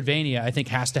Metroidvania, I think,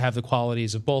 has to have the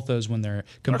qualities of both those when they're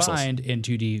Souls. combined in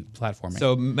 2D platforming.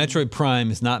 So Metroid Prime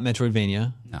is not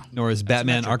Metroidvania. No. Nor is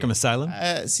Batman Arkham Asylum.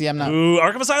 See, I'm not. Ooh,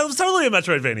 Arkham Asylum is totally a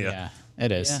Metroidvania. Yeah,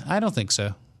 it is. yeah, I don't think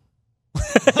so.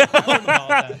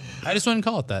 I just wouldn't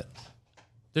call it that.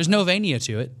 There's no Vania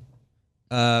to it.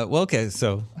 Well, okay,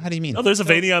 so How do you mean? No, there's a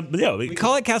Vania. Yeah, we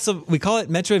call it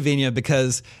Metroidvania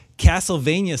because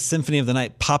Castlevania Symphony of the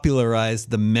Night popularized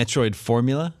the Metroid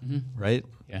formula, right?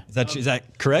 Yeah. Is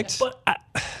that correct?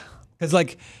 Because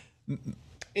like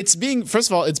It's being first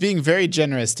of all, it's being very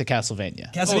generous to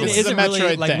Castlevania. Castlevania This is a isn't really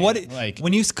Metroid like thing. what Like,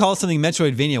 when you call something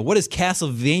Metroidvania, what is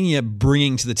Castlevania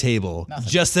bringing to the table?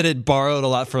 Just that it borrowed a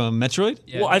lot from Metroid.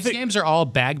 Yeah, Well, I these think- games are all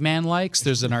Bagman likes.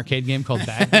 There's an arcade game called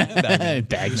Bagman.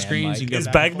 Bagman Screens. like. You can go Is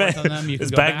back and Bagman forth on them. You can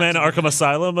is go back Bagman to Arkham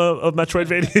Asylum of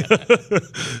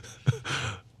Metroidvania?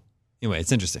 Anyway,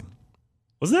 it's interesting.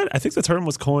 Wasn't that? I think the term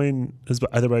was coined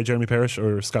either by Jeremy Parrish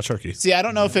or Scott Sharkey. See, I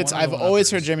don't know if it's. I've always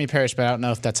heard Jeremy Parrish, but I don't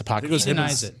know if that's He apocryphal.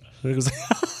 Denies it.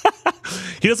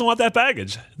 He doesn't want that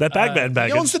baggage. That Bagman He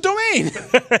baggage. owns the domain.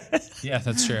 Yeah,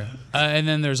 that's true. And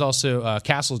then there's also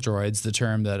Castle Droids, the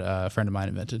term that a friend of mine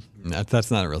invented. That's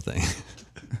not a real thing.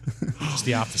 It's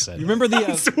the opposite. You remember the?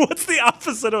 What's the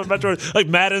opposite of a Metroid? Like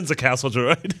Madden's a castle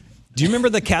droid. Do you remember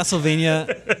the Castlevania,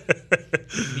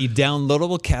 the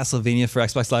downloadable Castlevania for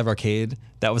Xbox Live Arcade?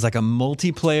 That was like a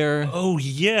multiplayer Oh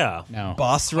yeah. No.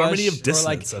 boss rush. Harmony of or Dissonance,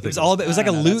 like I think it was it all. was. It was like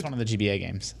a No, loot. That's one of the GBA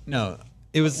games. No,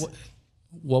 it was.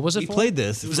 What was it We for? played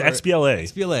this. It was XBLA.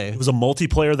 XBLA. It was a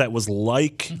multiplayer that was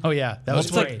like Oh yeah, that was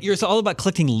It's like great. you're all about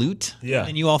collecting loot. Yeah.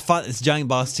 And you all fought this giant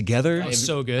boss together. It was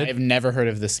so good. I've never heard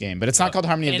of this game, but it's not called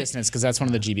Harmony of And- Dissonance because that's one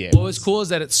of the GBA. What was cool is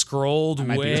that it scrolled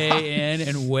might be way in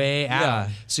and way out. Yeah.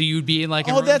 So you'd be in like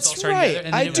a Oh, room that's all starting right. together,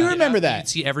 and then I it would do get remember out, and that. You'd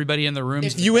see everybody in the room.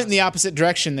 If you went in the opposite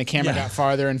direction, the camera Yeah. got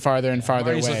farther and farther and farther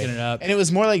Marty's away. looking it up. And it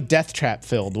was more like Death Trap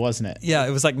filled, wasn't it? Yeah,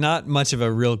 it was like not much of a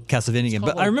real Castlevania game,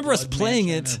 but I remember us playing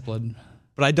it,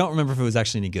 but I don't remember if it was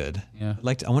actually any good. Yeah.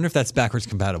 I wonder if that's backwards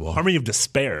compatible. Harmony of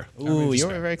Despair. Ooh, you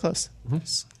were very close.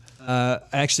 I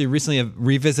actually recently have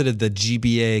revisited the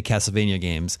GBA Castlevania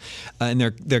games, and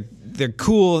they're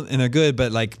cool and they're good,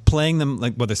 but like playing them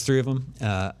there's 3 of them,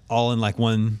 all in like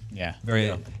one. Yeah.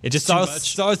 It just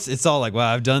starts. It's all like,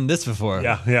 wow, I've done this before.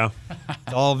 Yeah.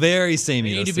 It's all very samey.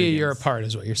 You need those to be a 3 year games. apart,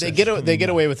 is what you're They saying. get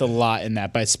away with a lot in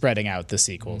that by spreading out the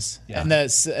sequels. Yeah. And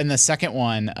the second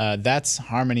one, that's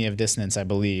Harmony of Dissonance, I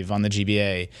believe, on the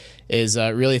GBA, is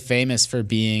really famous for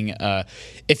being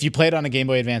if you play it on a Game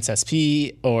Boy Advance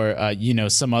SP or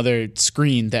some other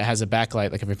screen that has a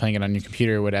backlight, like if you're playing it on your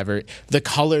computer or whatever, the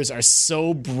colors are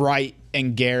so bright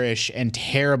and garish and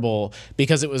terrible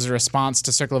because it was a response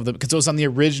to Circle of the, because it was on the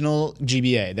original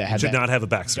GBA that had Did that not have a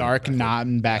backstory. dark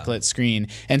non-backlit screen.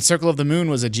 And Circle of the Moon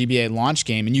was a GBA launch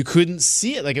game, and you couldn't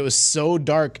see it. Like, it was so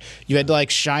dark. You had to like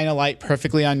shine a light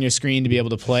perfectly on your screen to be able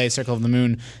to play Circle of the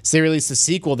Moon. So they released a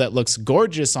sequel that looks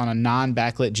gorgeous on a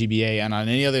non-backlit GBA, and on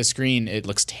any other screen it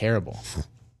looks terrible.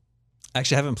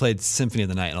 Actually, I haven't played Symphony of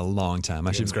the Night in a long time.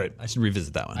 I should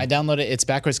revisit that one. I downloaded it. It's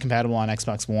backwards compatible on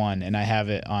Xbox One, and I have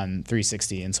it on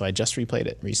 360, and so I just replayed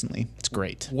it recently. It's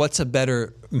great. What's a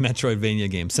better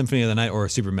Metroidvania game, Symphony of the Night or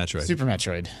Super Metroid? Super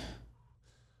Metroid.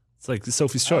 It's like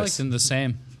Sophie's I like choice. them the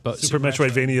same, but Super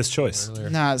Metroidvania's choice.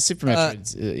 Nah, Super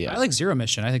Metroid's yeah. I like Zero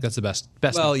Mission. I think that's the best.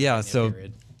 Well, yeah. Metroidvania, So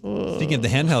period. speaking of the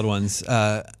handheld ones,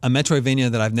 a Metroidvania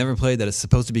that I've never played that is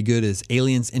supposed to be good is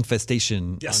Aliens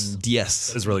Infestation Yes. on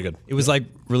DS. It's really good. It was like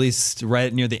released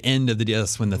right near the end of the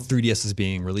DS when the 3DS was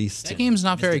being released. That game's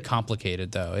not very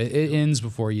complicated though. It ends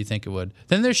before you think it would.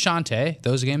 Then there's Shantae.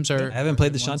 Those games I are. haven't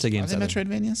played the Shantae Are games. they either.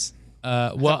 Metroidvanias?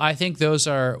 Well, I think those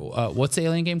are. What's the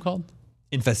alien game called?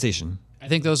 Infestation. I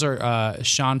think those are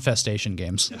Sean Festation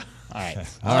games. All right.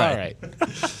 All right.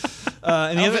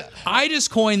 And the other, I just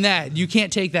coined that. You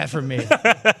can't take that from me.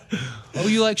 Oh,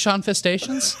 you like Sean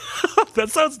Festations? That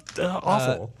sounds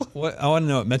awful. I want to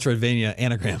know what Metroidvania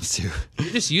anagrams to.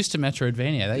 You're just used to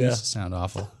Metroidvania. That used to sound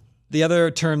awful. The other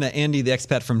term that Andy, the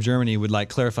expat from Germany, would like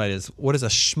clarified is what is a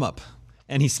shmup?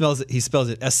 And he spells it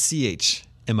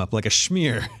SCHM up like a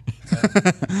schmear.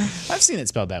 I've seen it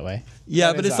spelled that way.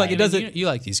 Yeah, but it's like it doesn't. You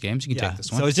like these games. You can Yeah. take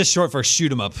this one. So it's just short for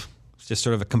shoot 'em up. It's just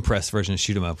sort of a compressed version of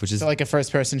shoot 'em up, which is So like a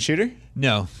first-person shooter?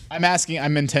 no.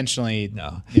 I'm intentionally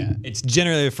No. Yeah. It's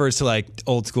generally refers to like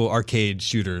old school arcade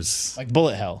shooters. like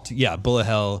Bullet Hell. Yeah, bullet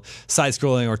hell, side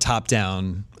scrolling or top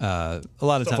down. A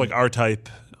lot of Stuff times like R-Type,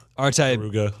 R-Type,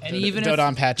 Ruga. and even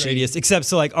Dodon Patchy. Gradius, except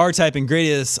so like R-Type and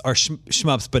Gradius are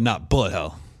shmups, but not bullet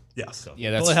hell. Yes.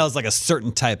 Yeah, that's Bullet hell is like a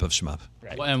certain type of shmup.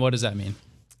 and what does that mean?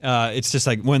 It's just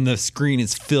like when the screen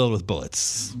is filled with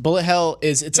bullets. Bullet Hell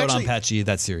is it's Dodon actually Patchy,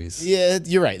 that series. yeah,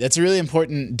 you're right. That's a really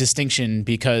important distinction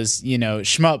because,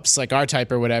 shmups like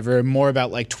R-Type or whatever are more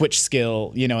about like twitch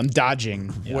skill, and dodging.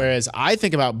 Whereas I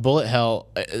think about Bullet Hell,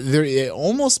 they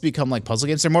almost become like puzzle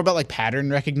games. They're more about like pattern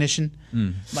recognition,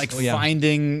 like yeah.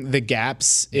 finding the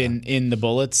gaps in the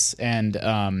bullets and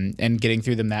getting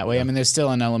through them that way. I mean, there's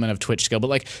still an element of twitch skill, but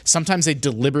like sometimes they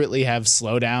deliberately have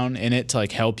slowdown in it to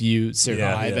like help you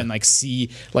survive Yeah. and like see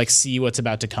what's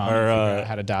about to come and figure out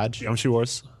how to dodge. Geometry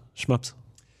Wars, shmups.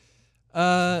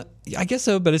 I guess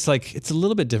so, but it's like it's a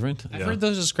little bit different. I've heard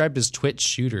those described as Twitch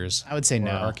shooters. I would say or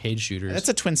no. arcade shooters. That's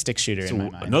a twin stick shooter in my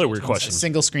mind. Another weird A question.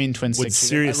 single screen twin stick Would shooter.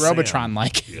 Serious Like Robotron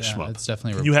like. Yeah, yeah, shmup. that's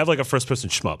definitely. You have like a first-person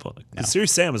shmup. Because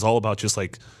Serious Sam is all about just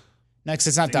like Next,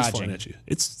 it's not things flying dodging.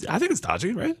 at you. I think it's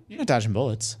dodging, right? You're not dodging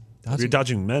bullets. You're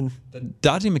dodging men.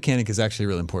 Dodging mechanic is actually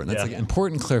really important. That's Yeah. like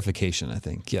important clarification, I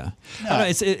think. Yeah. I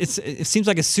don't know, it seems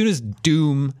like as soon as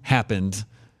Doom happened,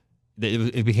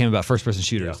 it became about first-person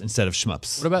shooters instead of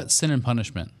shmups. What about Sin and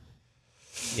Punishment?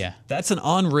 Yeah. That's an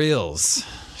on-rails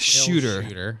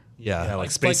shooter. Yeah, Yeah.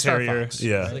 like Space Star Harrier. Fox.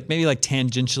 Yeah. Like maybe like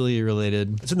tangentially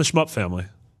related. It's in the shmup family.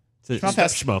 Shmup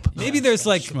has- Shmup. Maybe there's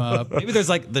like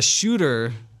the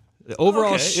shooter, the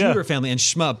overall Okay, shooter yeah. family, and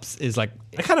shmups is like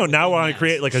I kind of now want to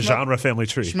create like a genre family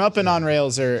tree. Shmup and on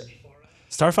rails are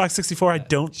Star Fox 64. I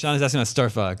don't. Sean is asking about Star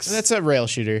Fox. That's a rail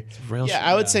shooter.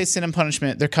 I would say Sin and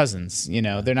Punishment. They're cousins. You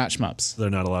know, they're not shmups. They're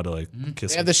not allowed to like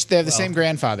kiss. They have the same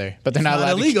grandfather, but they're not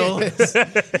allowed illegal, to kiss.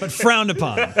 but frowned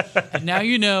upon. And now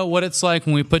you know what it's like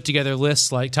when we put together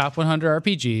lists like top 100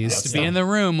 RPGs to be in the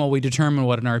room while we determine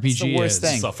what an RPG the worst is.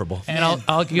 thing. Insufferable. And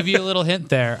I'll give you a little hint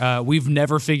there. We've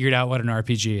never figured out what an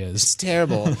RPG is. It's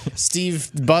terrible. Steve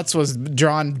Butts was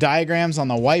drawing diagrams on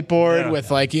the whiteboard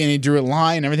with and he drew a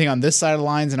line, everything on this side of the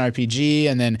line's an RPG,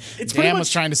 and then Dan was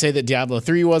trying to say that Diablo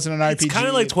 3 wasn't an RPG. It's kind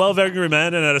of like 12 Angry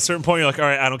Men, and at a certain point, you're like, all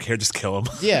right, I don't care, just kill him.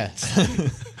 Yeah.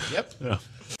 Yep. Yeah.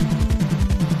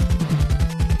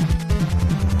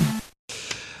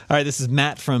 All right, this is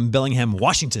Matt from Bellingham,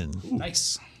 Washington.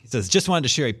 Nice. He says, just wanted to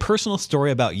share a personal story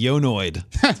about Yonoid,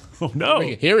 Oh, no.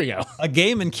 Here we go. a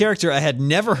game and character I had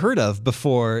never heard of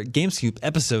before GameScoop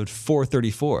episode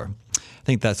 434. I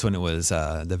think that's when it was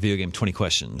the video game 20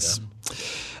 Questions.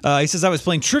 He says, I was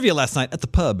playing trivia last night at the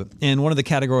pub, and one of the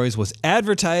categories was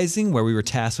advertising, where we were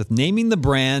tasked with naming the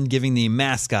brand, giving the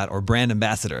mascot or brand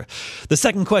ambassador. The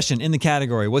second question in the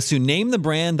category was to name the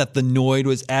brand that the Noid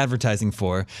was advertising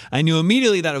for. I knew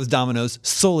immediately that it was Domino's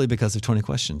solely because of 20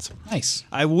 Questions. Nice.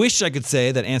 I wish I could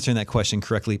say that answering that question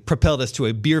correctly propelled us to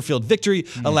a beer-filled victory.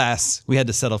 Alas, we had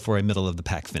to settle for a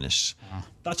middle-of-the-pack finish.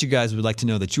 Thought you guys would like to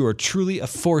know that you are truly a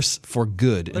force for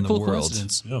good in the Cool world.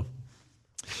 coincidence. Yeah.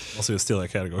 Also, steal that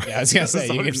category. Yeah, I was gonna say,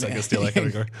 you can 100% gonna steal that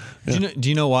category. Do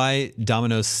you know why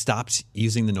Domino's stopped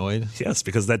using the Noid? Yes,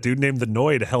 because that dude named the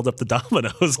Noid held up the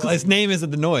Dominoes. Well, his name isn't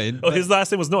the Noid, Oh, his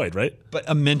last name was Noid, right? but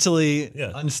a mentally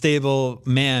unstable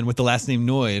man with the last name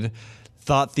Noid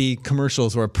thought the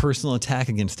commercials were a personal attack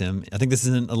against him. I think this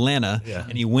is in Atlanta,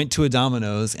 and he went to a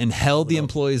Domino's and held the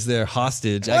employees there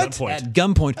hostage at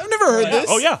gunpoint. I've never heard this.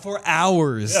 Oh, yeah. For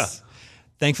hours. Yeah.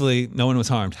 Thankfully, no one was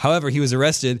harmed. However, he was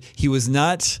arrested. He was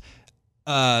not.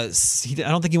 I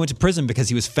don't think he went to prison because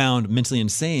he was found mentally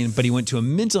insane, but he went to a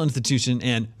mental institution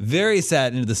and, very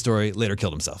sad into the story, later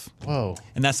killed himself. Whoa.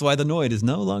 And that's why the Noid is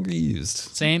no longer used.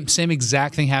 Same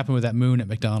exact thing happened with that moon at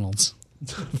McDonald's.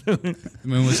 The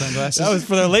moon with sunglasses. That was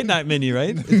for their late night menu,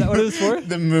 right? Is that what it was for?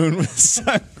 The moon with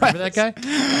sun. Remember that guy?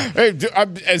 Hey,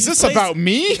 is this about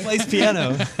me? Plays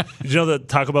piano. Did you know that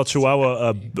Taco Bell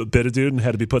Chihuahua bit a dude and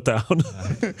had to be put down?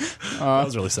 That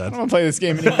was really sad. I don't want to play this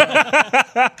game anymore.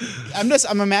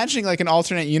 I'm imagining like an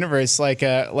alternate universe, like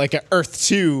a Earth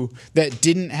 2 that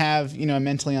didn't have a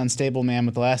mentally unstable man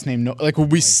with the last name. Like,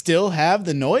 would we still have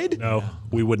the Noid? No,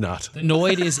 we would not. The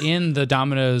Noid is in the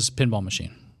Domino's pinball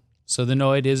machine. So the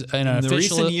Noid is an In the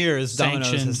official recent years, Domino's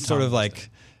sanctioned has sort of like,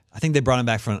 I think they brought him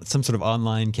back from some sort of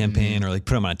online campaign or like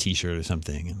put him on a T-shirt or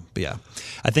something. But yeah,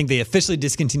 I think they officially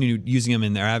discontinued using him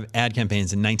in their ad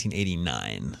campaigns in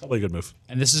 1989. Probably a good move.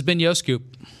 And this has been Yo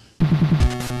Scoop.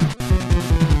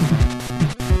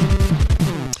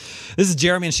 This is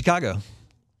Jeremy in Chicago.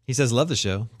 He says, love the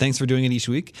show. Thanks for doing it each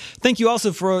week. Thank you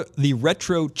also for the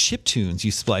retro chip tunes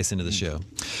you splice into the show.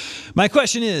 My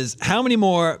question is, how many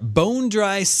more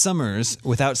bone-dry summers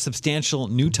without substantial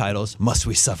new titles must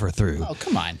we suffer through? Oh,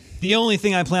 come on. The only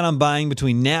thing I plan on buying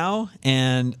between now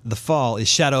and the fall is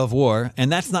Shadow of War,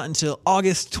 and that's not until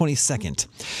August 22nd.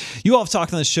 You all have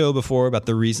talked on the show before about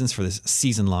the reasons for this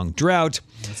season-long drought,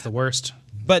 That's the worst.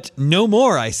 but no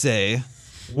more, I say.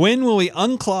 When will we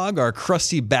unclog our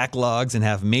crusty backlogs and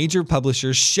have major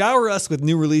publishers shower us with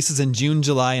new releases in June,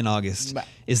 July, and August?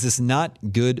 Is this not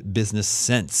good business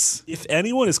sense? If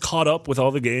anyone is caught up with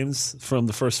all the games from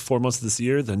the first 4 months of this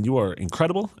year, then you are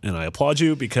incredible, and I applaud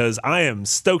you because I am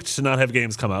stoked to not have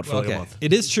games come out for like a month.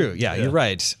 It is true. Yeah, you're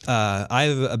right. I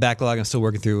have a backlog I'm still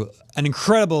working through. An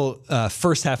incredible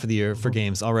first half of the year for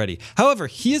games already. However,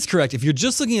 he is correct. If you're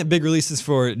just looking at big releases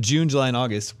for June, July, and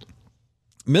August,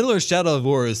 Middle-earth Shadow of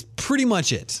War is pretty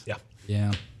much it. Yeah.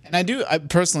 Yeah. And I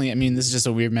personally, this is just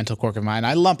a weird mental quirk of mine.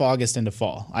 I lump August into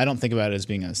fall. I don't think about it as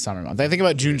being a summer month. I think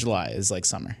about June, July as like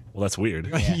summer. Well, that's weird.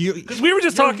 Because we were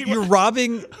just talking. You're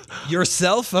robbing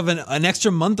yourself of an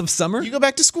extra month of summer? You go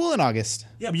back to school in August.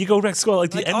 Yeah, but you go back to school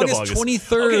like the end August of August.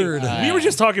 23rd. Okay, we were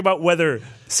just talking about whether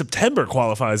September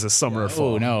qualifies as summer or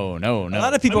fall. Oh, no. A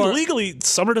lot of people are legally,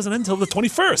 summer doesn't end until the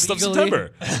 21st of Legally.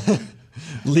 September.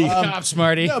 Cop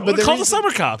Smarty. No, But call the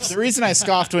summer cops. The reason I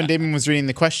scoffed when Damon was reading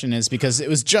the question is because it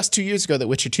was just 2 years ago that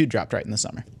Witcher 2 dropped right in the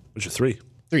summer. Witcher 3.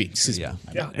 3, excuse me.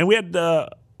 Yeah, and we had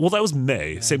that was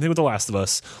May. Same thing with The Last of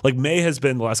Us. Like May has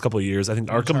been the last couple of years. I think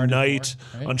Arkham Knight,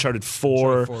 4, right? Uncharted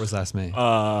 4. 4 was last May.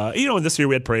 And this year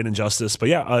we had Parade and Justice. But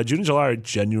yeah, June and July are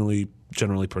generally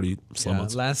pretty slow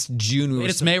months. Last June,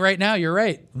 It's May right now. You're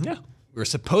right. Yeah. we were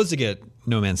supposed to get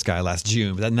No Man's Sky last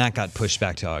June, but then that got pushed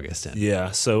back to August.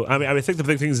 Yeah, so I think the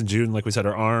big things in June, like we said,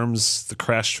 are ARMS, the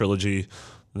Crash trilogy,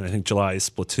 And I think July is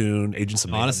Splatoon, Agents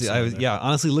of Mayhem. Honestly, somewhere in there.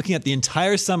 honestly, looking at the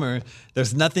entire summer,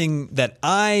 there's nothing that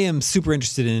I am super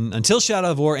interested in until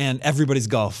Shadow of War and Everybody's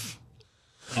Golf.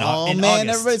 Oh in man,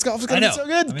 August. everybody's golf is I going to know. be so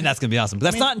good. I mean, that's going to be awesome. But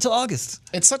that's not until August.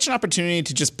 It's such an opportunity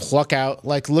to just pluck out,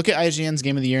 like, look at IGN's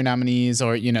Game of the Year nominees,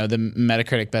 or the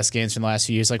Metacritic best games from the last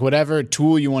few years, like whatever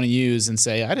tool you want to use, and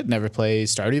say, I did never play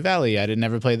Stardew Valley, I did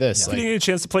never play this. You get a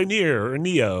chance to play Nier or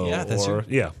Neo. Yeah, that's or,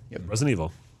 true. Yeah, Resident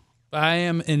Evil. I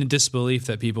am in disbelief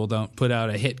that people don't put out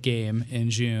a hit game in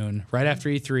June, right after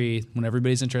E3, when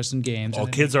everybody's interested in games. All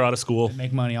and kids are out of school.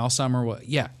 make money all summer.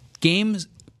 Yeah, games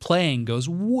playing goes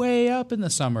way up in the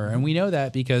summer, and we know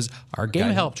that because our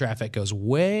game help traffic goes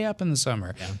way up in the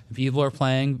summer. People are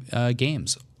playing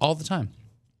games all the time.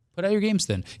 Put out your games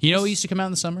then. You know what used to come out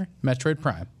in the summer? Metroid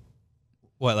Prime.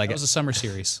 What, like, That was a summer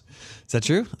series. is that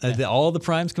true? All the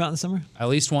primes come out in the summer? At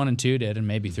least 1 and 2 did, and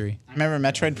maybe 3. I remember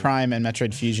Metroid Prime and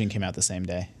Metroid Fusion came out the same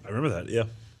day, I remember that,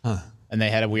 yeah. and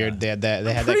they had a weird. They had that.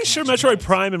 They had Pretty that sure connection. Metroid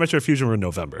Prime and Metroid Fusion were in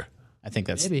November. I think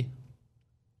that's. Maybe.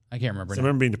 I can't remember. I now.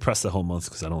 remember being depressed the whole month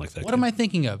because I don't like that What game. am I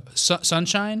thinking of?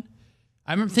 Sunshine?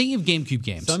 I remember thinking of GameCube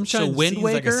games. Sunshine so Wind seems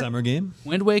Waker, like a summer game.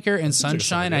 Wind Waker and summer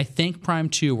Sunshine, game. I think Prime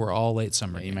 2 were all late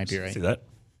summer You games. might be right. See that?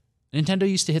 Nintendo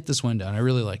used to hit this window, and I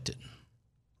really liked it.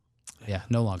 Yeah,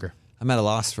 no longer. I'm at a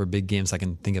loss for big games I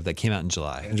can think of that came out in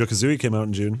July. Banjo-Kazooie came out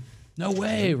in June. No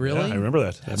way, really? Yeah, I remember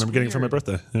that. I remember getting it for my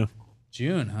birthday. Yeah.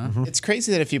 June, huh? It's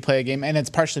crazy that if you play a game, and it's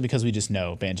partially because we just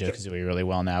know Banjo-Kazooie really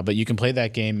well now, but you can play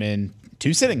that game in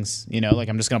 2 sittings. Like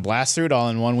I'm just gonna blast through it all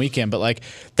in one weekend. But like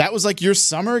that was like your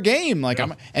summer game. Like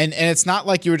and it's not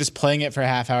like you were just playing it for a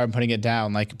half hour and putting it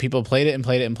down. Like people played it and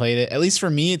played it and played it. At least for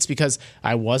me, it's because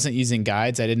I wasn't using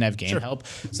guides. I didn't have game help,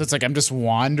 so it's like I'm just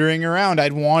wandering around.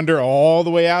 I'd wander all the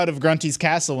way out of Grunty's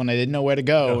castle when I didn't know where to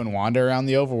go, and wander around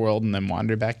the overworld, and then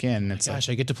wander back in. It's Gosh,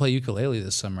 I get to play ukulele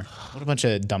this summer. like what a bunch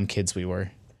of dumb kids we were.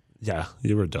 Yeah,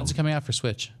 you were dumb. When's it coming out for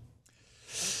Switch?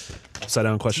 Upside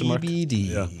down question mark? TBD.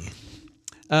 Yeah.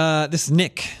 This is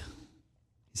Nick.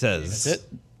 He says, That's it.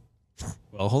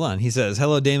 well, hold on. He says,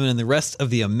 hello, Damon and the rest of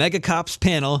the Omega Cops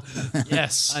panel.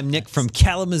 Yes. I'm Nick from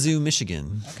Kalamazoo,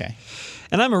 Michigan. Okay.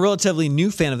 And I'm a relatively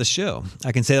new fan of the show.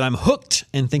 I can say that I'm hooked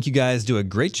and think you guys do a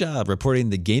great job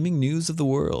reporting the gaming news of the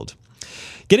world.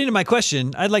 Getting to my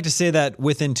question, I'd like to say that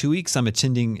within 2 weeks, I'm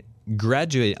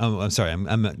graduating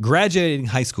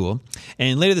high school,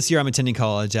 and later this year I'm attending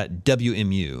college at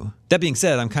WMU. That being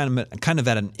said, I'm kind of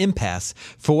at an impasse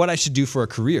for what I should do for a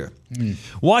career.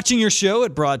 Watching your show,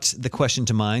 it brought the question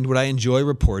to mind, would I enjoy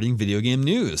reporting video game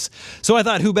news? So I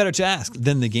thought, who better to ask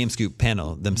than the GameScoop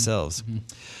panel themselves?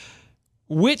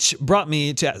 Which brought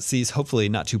me to ask these hopefully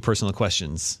not too personal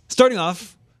questions. Starting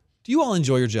off, do you all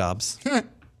enjoy your jobs?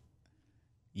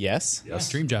 Yes. Yes.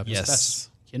 Dream job. Yes. Yes.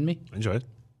 Kidding me? Enjoy it.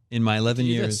 In my 11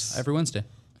 Do years, this every Wednesday.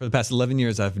 for the past 11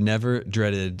 years, I've never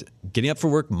dreaded getting up for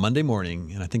work Monday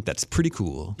morning, and I think that's pretty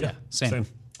cool. Yeah, same.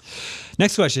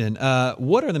 Next question.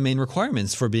 What are the main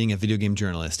requirements for being a video game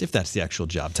journalist, if that's the actual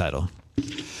job title?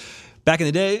 Back in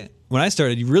the day, when I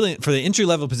started, you really, for the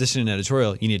entry-level position in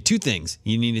editorial, you needed 2 things.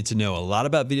 You needed to know a lot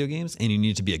about video games, and you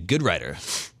needed to be a good writer.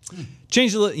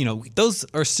 Change the, those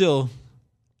are still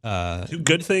Do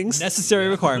good things. necessary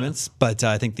requirements, but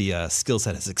I think the skill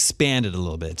set has expanded a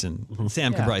little bit, and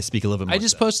Sam can probably speak a little bit more. I to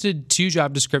just that. posted 2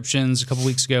 job descriptions a couple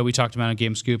weeks ago. We talked about on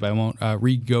GameScoop. I won't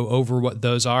go over what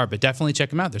those are, but definitely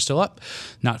check them out. They're still up,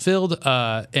 not filled.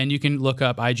 And you can look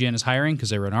up IGN is hiring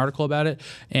because they wrote an article about it.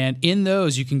 And in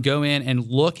those, you can go in and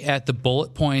look at the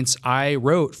bullet points I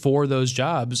wrote for those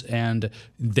jobs, and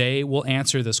they will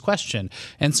answer this question.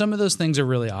 And some of those things are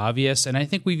really obvious, and I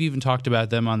think we've even talked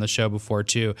about them on the show before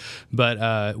too. But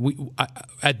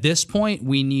at this point,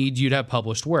 we need you to have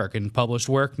published work, and published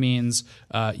work means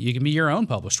you can be your own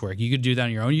published work. You could do that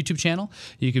on your own YouTube channel.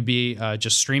 You could be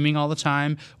just streaming all the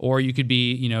time, or you could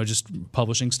be just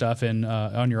publishing stuff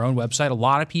on your own website. A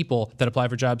lot of people that apply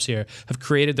for jobs here have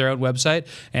created their own website,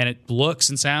 and it looks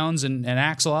and sounds and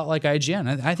acts a lot like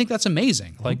IGN. I think that's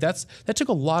amazing. Like that took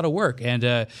a lot of work, and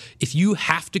if you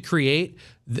have to create,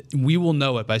 we will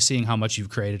know it by seeing how much you've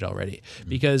created already.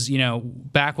 Because,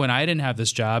 back when I didn't have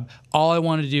this job, all I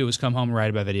wanted to do was come home and write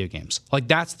about video games. Like,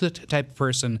 that's the type of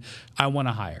person I want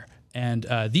to hire. And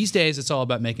these days, it's all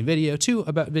about making video, too,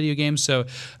 about video games. So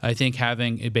I think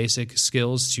having basic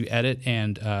skills to edit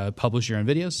and publish your own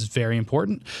videos is very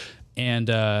important.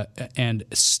 And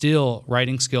still,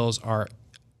 writing skills are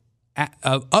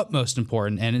of utmost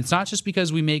important. And it's not just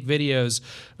because we make videos,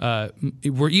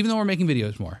 even though we're making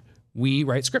videos more, we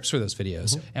write scripts for those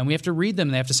videos and we have to read them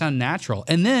and they have to sound natural.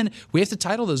 And then we have to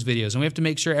title those videos and we have to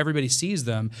make sure everybody sees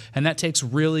them. And that takes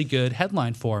really good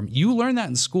headline form. You learn that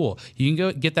in school. You can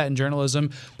go get that in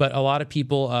journalism, but a lot of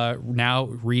people now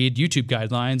read YouTube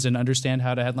guidelines and understand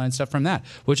how to headline stuff from that,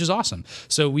 which is awesome.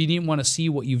 So we want to see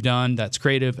what you've done that's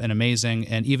creative and amazing.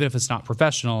 And even if it's not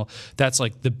professional, that's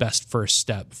like the best first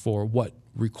step for what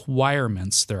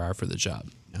requirements there are for the job.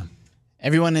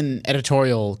 Everyone in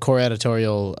core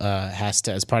editorial, has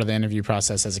to, as part of the interview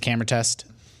process, as a camera test.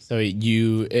 So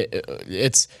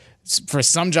it's for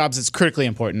some jobs it's critically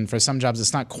important. For some jobs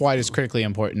it's not quite as critically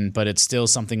important, but it's still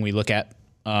something we look at.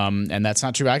 And that's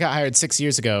not true. I got hired 6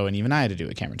 years ago, and even I had to do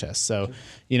a camera test. So,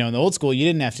 in the old school, you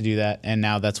didn't have to do that, and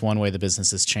now that's one way the business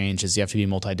has changed. Is you have to be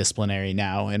multidisciplinary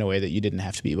now in a way that you didn't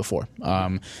have to be before.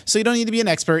 So you don't need to be an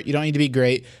expert, you don't need to be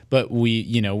great, but we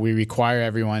require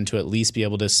everyone to at least be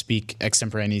able to speak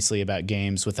extemporaneously about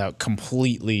games without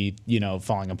completely,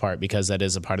 falling apart, because that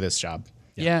is a part of this job.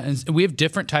 Yeah, and we have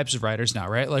different types of writers now,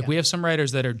 right? Like we have some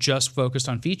writers that are just focused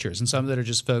on features and some that are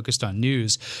just focused on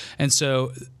news. And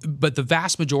so, but the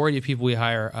vast majority of people we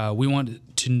hire, we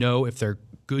want to know if they're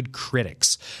good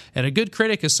critics. And a good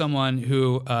critic is someone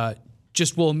who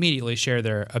just will immediately share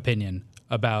their opinion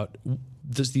about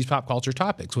these pop culture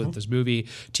topics, whether this movie,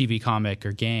 TV, comic,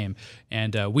 or game.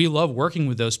 And we love working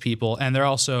with those people. And they're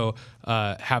also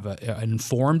have an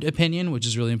informed opinion, which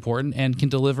is really important, and can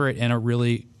deliver it in a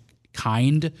really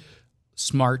kind,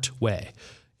 smart way.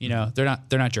 They're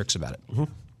not jerks about it.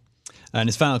 And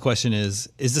his final question is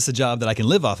this a job that I can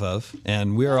live off of?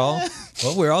 And we're all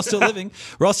still living.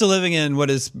 We're all still living in what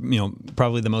is,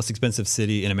 probably the most expensive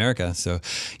city in America. So,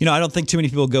 I don't think too many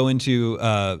people go into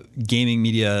gaming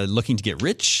media looking to get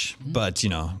rich, but,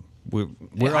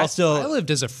 we're all still. I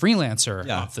lived as a freelancer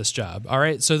off this job. All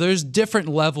right, so there's different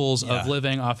levels of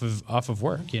living off of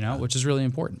work, which is really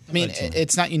important. I mean,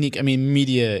 it's not unique. I mean,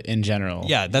 media in general.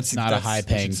 Yeah, that's not a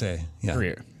high-paying Yeah.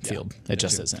 career field. It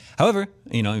just isn't. However,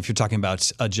 if you're talking about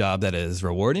a job that is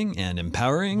rewarding and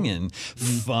empowering and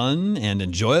fun and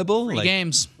enjoyable, Free like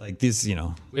games, like these,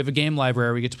 we have a game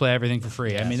library. We get to play everything for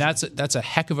free. I mean, that's a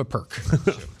heck of a perk.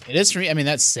 It is for me. I mean,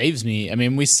 that saves me. I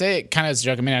mean, we say it kind of as a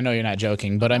joke. I mean, I know you're not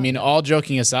joking, but I mean, all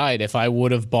joking aside, if I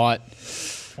would have bought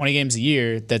 20 games a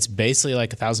year, that's basically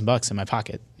like $1,000 in my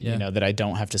pocket. Yeah. That I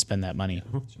don't have to spend that money.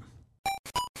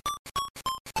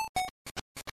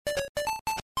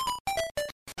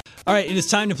 All right, it is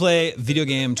time to play Video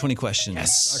Game 20 Questions.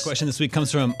 Yes. Our question this week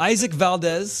comes from Isaac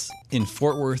Valdez in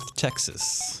Fort Worth,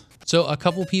 Texas. So a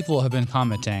couple people have been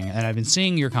commenting, and I've been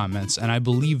seeing your comments, and I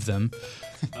believe them.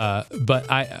 But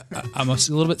I'm a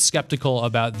little bit skeptical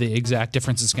about the exact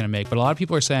difference it's going to make. But a lot of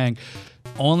people are saying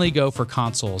only go for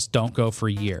consoles, don't go for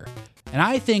year. And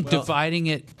I think dividing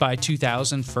it by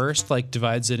 2000 first,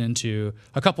 divides it into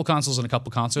a couple consoles and a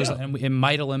couple consoles, and it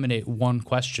might eliminate one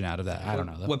question out of that. I don't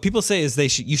know. What people say is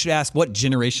you should ask what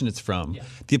generation it's from. Yeah.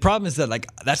 The problem is that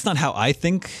that's not how I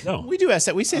think. No. We do ask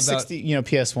that. We say 60,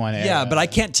 PS1 era. Yeah, but I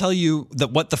can't tell you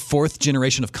what the fourth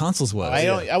generation of consoles was.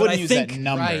 I wouldn't use that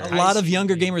number. A lot of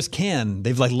younger gamers can.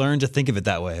 They've learned to think of it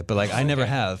that way, but I never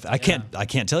have. I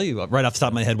can't tell you right off the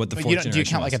top of my head what the fourth generation was. Do you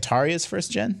count Atari as first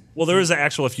gen? Well, there is an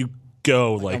actual, if you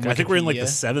go I think we're in the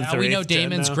 7th now or 8th we know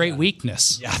Damon's gen now. great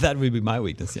weakness. Yeah, that would be my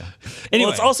weakness. Yeah. Anyway,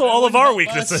 Well, it's also all of our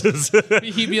weaknesses.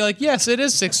 He'd be like, yes, it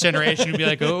is 6th generation. He'd be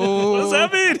like, oh. What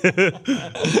does that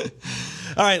mean?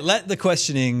 all right, let the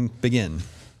questioning begin.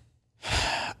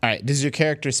 All right. Does your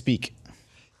character speak?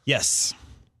 Yes.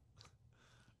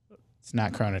 It's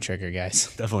not Chrono Trigger, guys.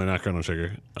 Definitely not Chrono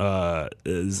Trigger.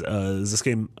 Is this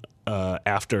game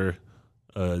after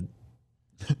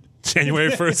January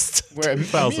 1st?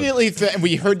 We're immediately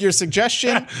we heard your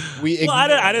suggestion.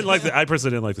 I didn't like I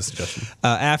personally didn't like the suggestion.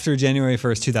 After January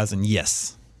 1st, 2000,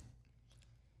 yes.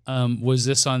 Was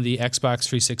this on the Xbox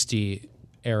 360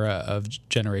 era of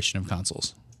generation of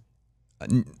consoles?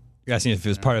 You're asking if it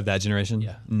was part of that generation?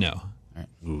 Yeah. No.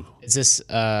 Ooh. Is this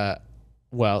so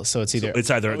it's either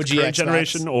It's either OG the current Xbox?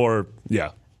 generation or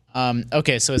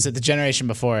Okay, so is it the generation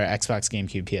before Xbox,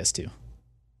 GameCube, PS2?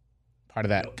 Part of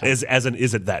that. Is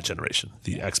it that generation?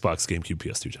 The Xbox, GameCube,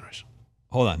 PS2 generation.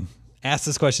 Hold on. Ask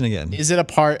this question again. Is it a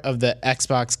part of the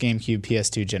Xbox, GameCube,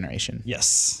 PS2 generation?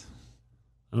 Yes.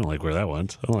 I don't like where that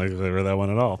went. I don't like where that went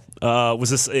at all. Was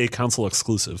this a console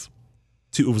exclusive?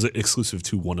 Was it exclusive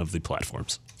to one of the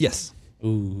platforms? Yes.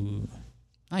 Ooh,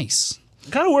 nice.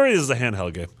 I'm kind of worried this is a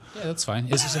handheld game. Yeah, that's fine.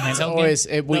 Is this a handheld Always,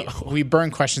 game? we burn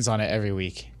questions on it every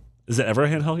week. Is it ever a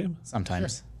handheld game?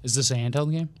 Sometimes. Is this a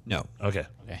handheld game? No. Okay.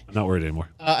 Okay. I'm not worried anymore.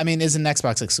 I mean, is an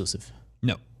Xbox exclusive?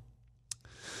 No.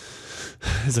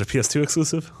 Is it a PS2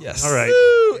 exclusive? Yes. All right.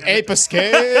 Ape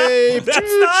Escape. That's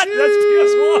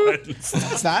PS1.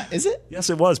 It's not. Is it? Yes,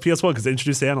 it was PS1 because they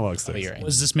introduced the analog sticks. Oh, you're right.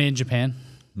 Was this made in Japan?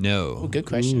 No. Good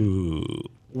question. Ooh.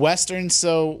 Western.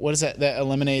 So what is that? That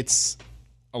eliminates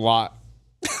a lot.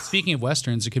 Speaking of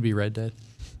westerns, it could be Red Dead.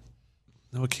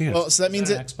 No, it can't. Well, so that means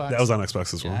it. Xbox. That was on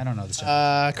Xbox as well. I don't know this.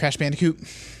 Crash Bandicoot.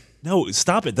 No,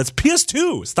 stop it. That's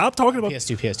PS2. Stop talking about.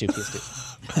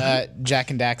 PS2. Jack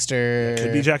and Daxter.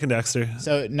 Could be Jack and Daxter.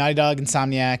 So Naughty Dog,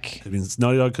 Insomniac. Could be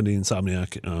Naughty Dog. Could be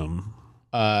Insomniac.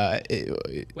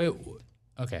 Wait.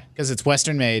 Okay. Because it's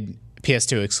Western made,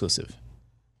 PS2 exclusive,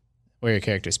 where your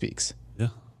character speaks. Yeah.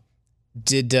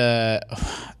 Did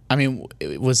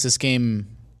was this game?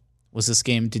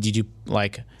 Did you do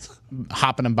like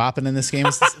hopping and bopping in this game?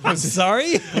 Was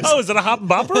Sorry? Oh, is it a hop and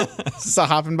bopper? this a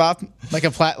hop and bop like a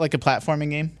platforming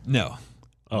game? No.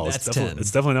 Oh, That's it's definitely, 10.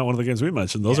 it's definitely not one of the games we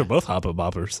mentioned. Those are both hop and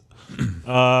boppers.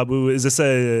 Is this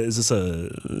a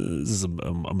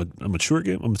mature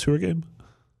game? A mature game?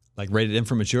 Like rated M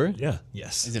for mature? Yeah.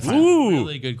 Yes. Is it Ooh.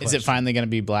 Really good Is question. it finally going to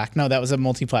be black? No, that was a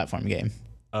multi-platform game.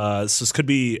 So this could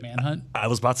be Manhunt? I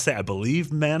was about to say I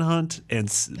believe Manhunt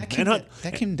and Manhunt.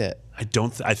 That came to.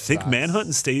 I think Manhunt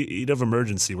and State of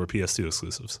Emergency were PS2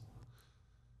 exclusives.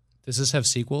 Does this have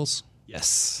sequels?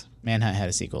 Yes. Manhunt had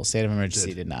a sequel. State of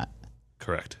Emergency did not.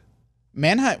 Correct.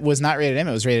 Manhunt was not rated M.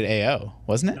 It was rated AO,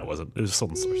 wasn't it? That wasn't. It was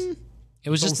sold in stores. It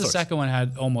was just the Stars. second one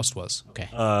had almost was. Okay.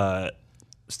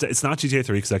 It's not GTA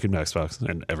 3 because that came to Xbox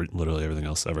and literally everything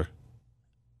else ever.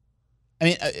 I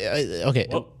mean, okay.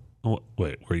 Oh,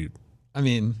 wait, were you? I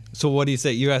mean, so what do you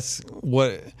say? You ask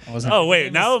what Oh,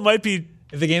 wait, now it might be.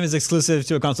 if the game is exclusive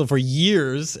to a console for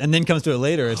years and then comes to it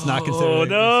later, it's not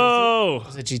considered. Oh no!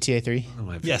 Was it GTA 3?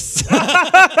 Yes.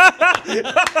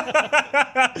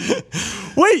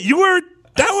 Wait, you were.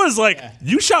 That was like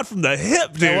you shot from the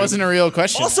hip, dude. That wasn't a real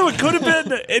question. Also, it could have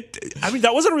been. I mean,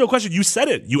 that wasn't a real question. You said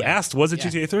it. You asked, was it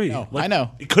GTA 3? No, I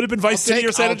know. It could have been Vice City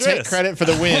or San I'll Andreas. take credit for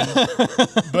the win.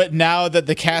 But now that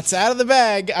the cat's out of the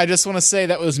bag, I just want to say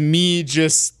that was me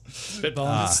just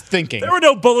thinking. There were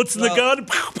no bullets in the gun.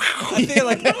 I feel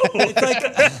like it's like.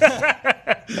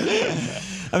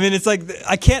 I mean, it's like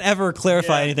I can't ever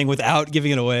clarify anything without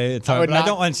giving it away. It's hard, but I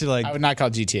don't want to I would not call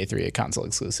GTA 3 a console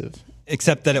exclusive.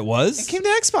 accept that it was. It came to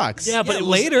Xbox. Yeah, but Yeah, it was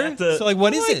later. at the- So like,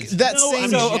 what is Like, it? that No, same I mean-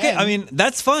 So okay, gen. I mean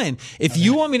that's fine. If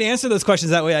you want me to answer those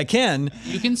questions that way, I can.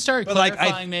 You can start But, like,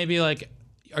 clarifying maybe like,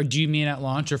 or do you mean at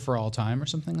launch or for all time or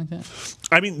something like that?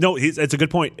 I mean, no, it's a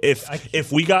good point.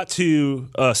 If we got to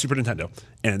Super Nintendo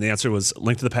and the answer was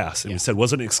Link to the Past, and we said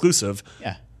was it an exclusive?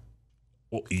 Yeah.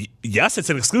 Well, yes, it's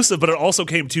an exclusive, but it also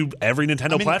came to every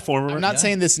Nintendo platform. I'm not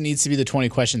saying this needs to be the 20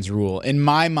 questions rule. In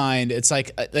my mind, it's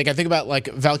like I think about like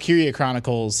Valkyria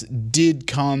Chronicles did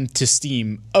come to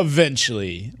Steam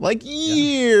eventually, like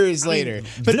years later.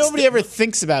 But nobody ever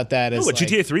thinks about that as No, but like,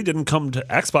 GTA 3 didn't come to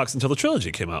Xbox until the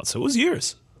trilogy came out, so it was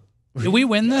years. Did we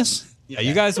win this? Yeah,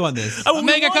 you guys won this.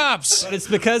 Omega Cops, But it's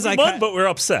because I Won, kind but we're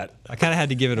upset. of had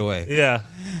to give it away. Yeah.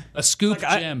 a scoop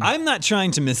gem. I'm not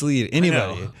trying to mislead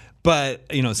anybody. know. But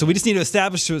so we just need to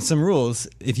establish some rules.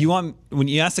 If you want, when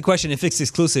you ask the question if it's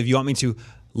exclusive, you want me to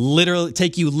literally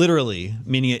take you literally,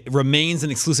 meaning it remains an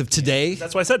exclusive today.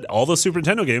 That's why I said all those Super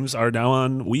Nintendo games are now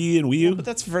on Wii and Wii U. but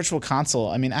that's virtual console.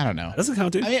 I mean, I don't know. Doesn't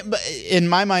count, dude. I mean, but in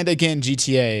my mind, again,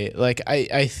 GTA, like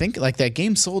I think like that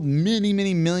game sold many,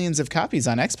 many millions of copies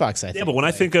on Xbox. I think. Yeah, but when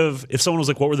I think of if someone was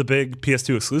like, what were the big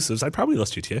PS2 exclusives, I'd probably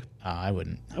list GTA. I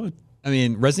wouldn't. I would. I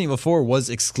mean, Resident Evil 4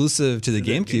 was exclusive to the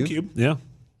GameCube. Yeah.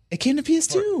 It came to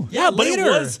PS2. Yeah, But later. it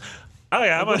was. Oh,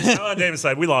 yeah, I'm on David's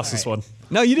side. We lost this one.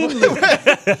 No, you didn't lose.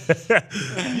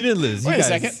 You didn't lose. Wait you a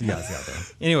second. You guys got there.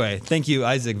 Anyway, thank you,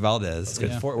 Isaac Valdez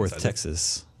in Fort Worth,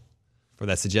 Texas, for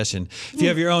that suggestion. If you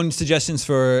have your own suggestions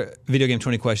for Video Game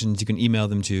 20 questions, you can email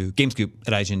them to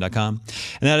gamescoop@ign.com.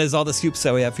 And that is all the scoops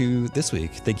that we have for you this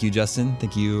week. Thank you, Justin.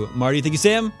 Thank you, Marty. Thank you,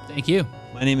 Sam. Thank you.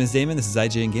 My name is Damon. This is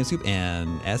IGN Gamescoop,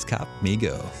 and as cop me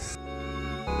go.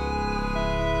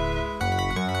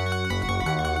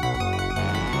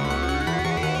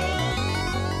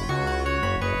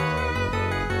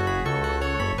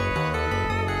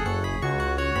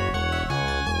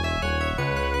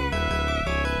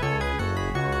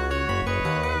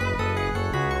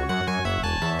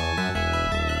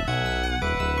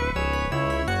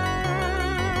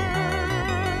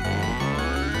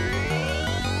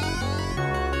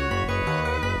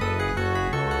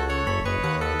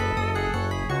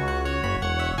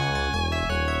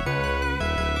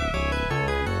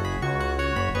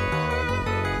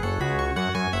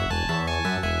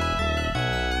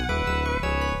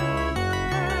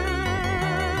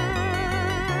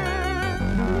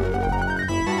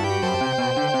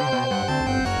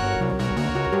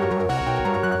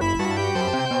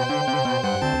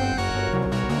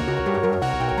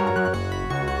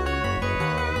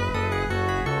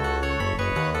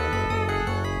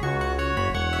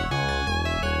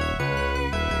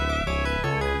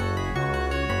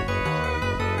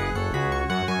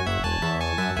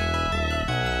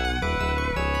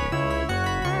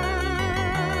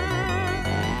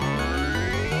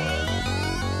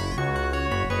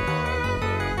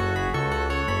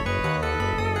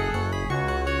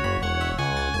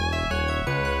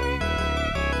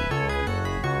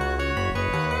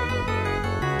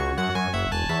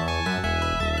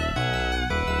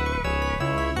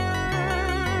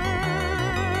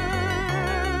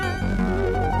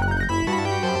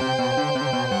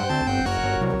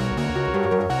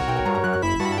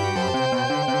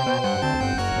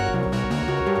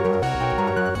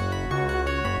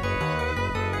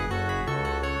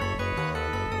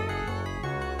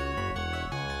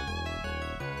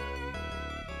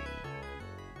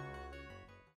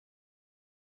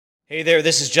 Hey there,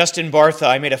 this is Justin Bartha.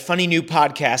 I made a funny new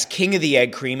podcast, King of the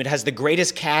Egg Cream. It has the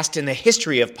greatest cast in the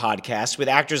history of podcasts with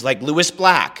actors like Louis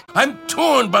Black, I'm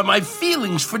torn by my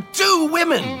feelings for two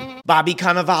women. Bobby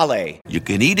Cannavale, You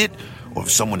can eat it, or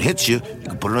if someone hits you, you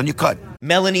can put it on your cut.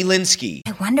 Melanie Linsky,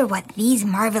 I wonder what these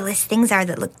marvelous things are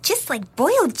that look just like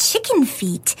boiled chicken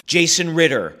feet. Jason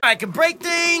Ritter, I can break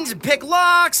things and pick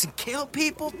locks and kill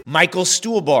people. Michael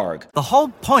Stuhlbarg, The whole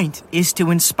point is to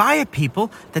inspire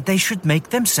people that they should make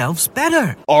themselves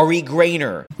better. Ari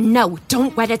Grainer, No,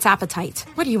 don't whet its appetite.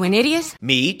 What are you, an idiot?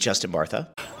 me, Justin Bartha,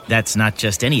 That's not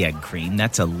just any egg cream,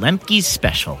 that's a Lemke's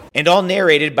special. and all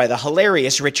narrated by the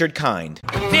hilarious Richard Kind.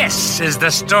 This is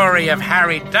the story of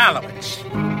Harry Dalowitz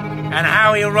and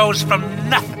how he rose from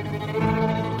nothing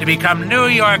to become New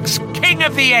York's King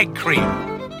of the Egg Cream.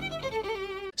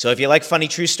 So if you like funny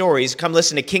true stories, come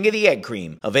listen to King of the Egg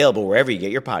Cream, available wherever you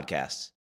get your podcasts.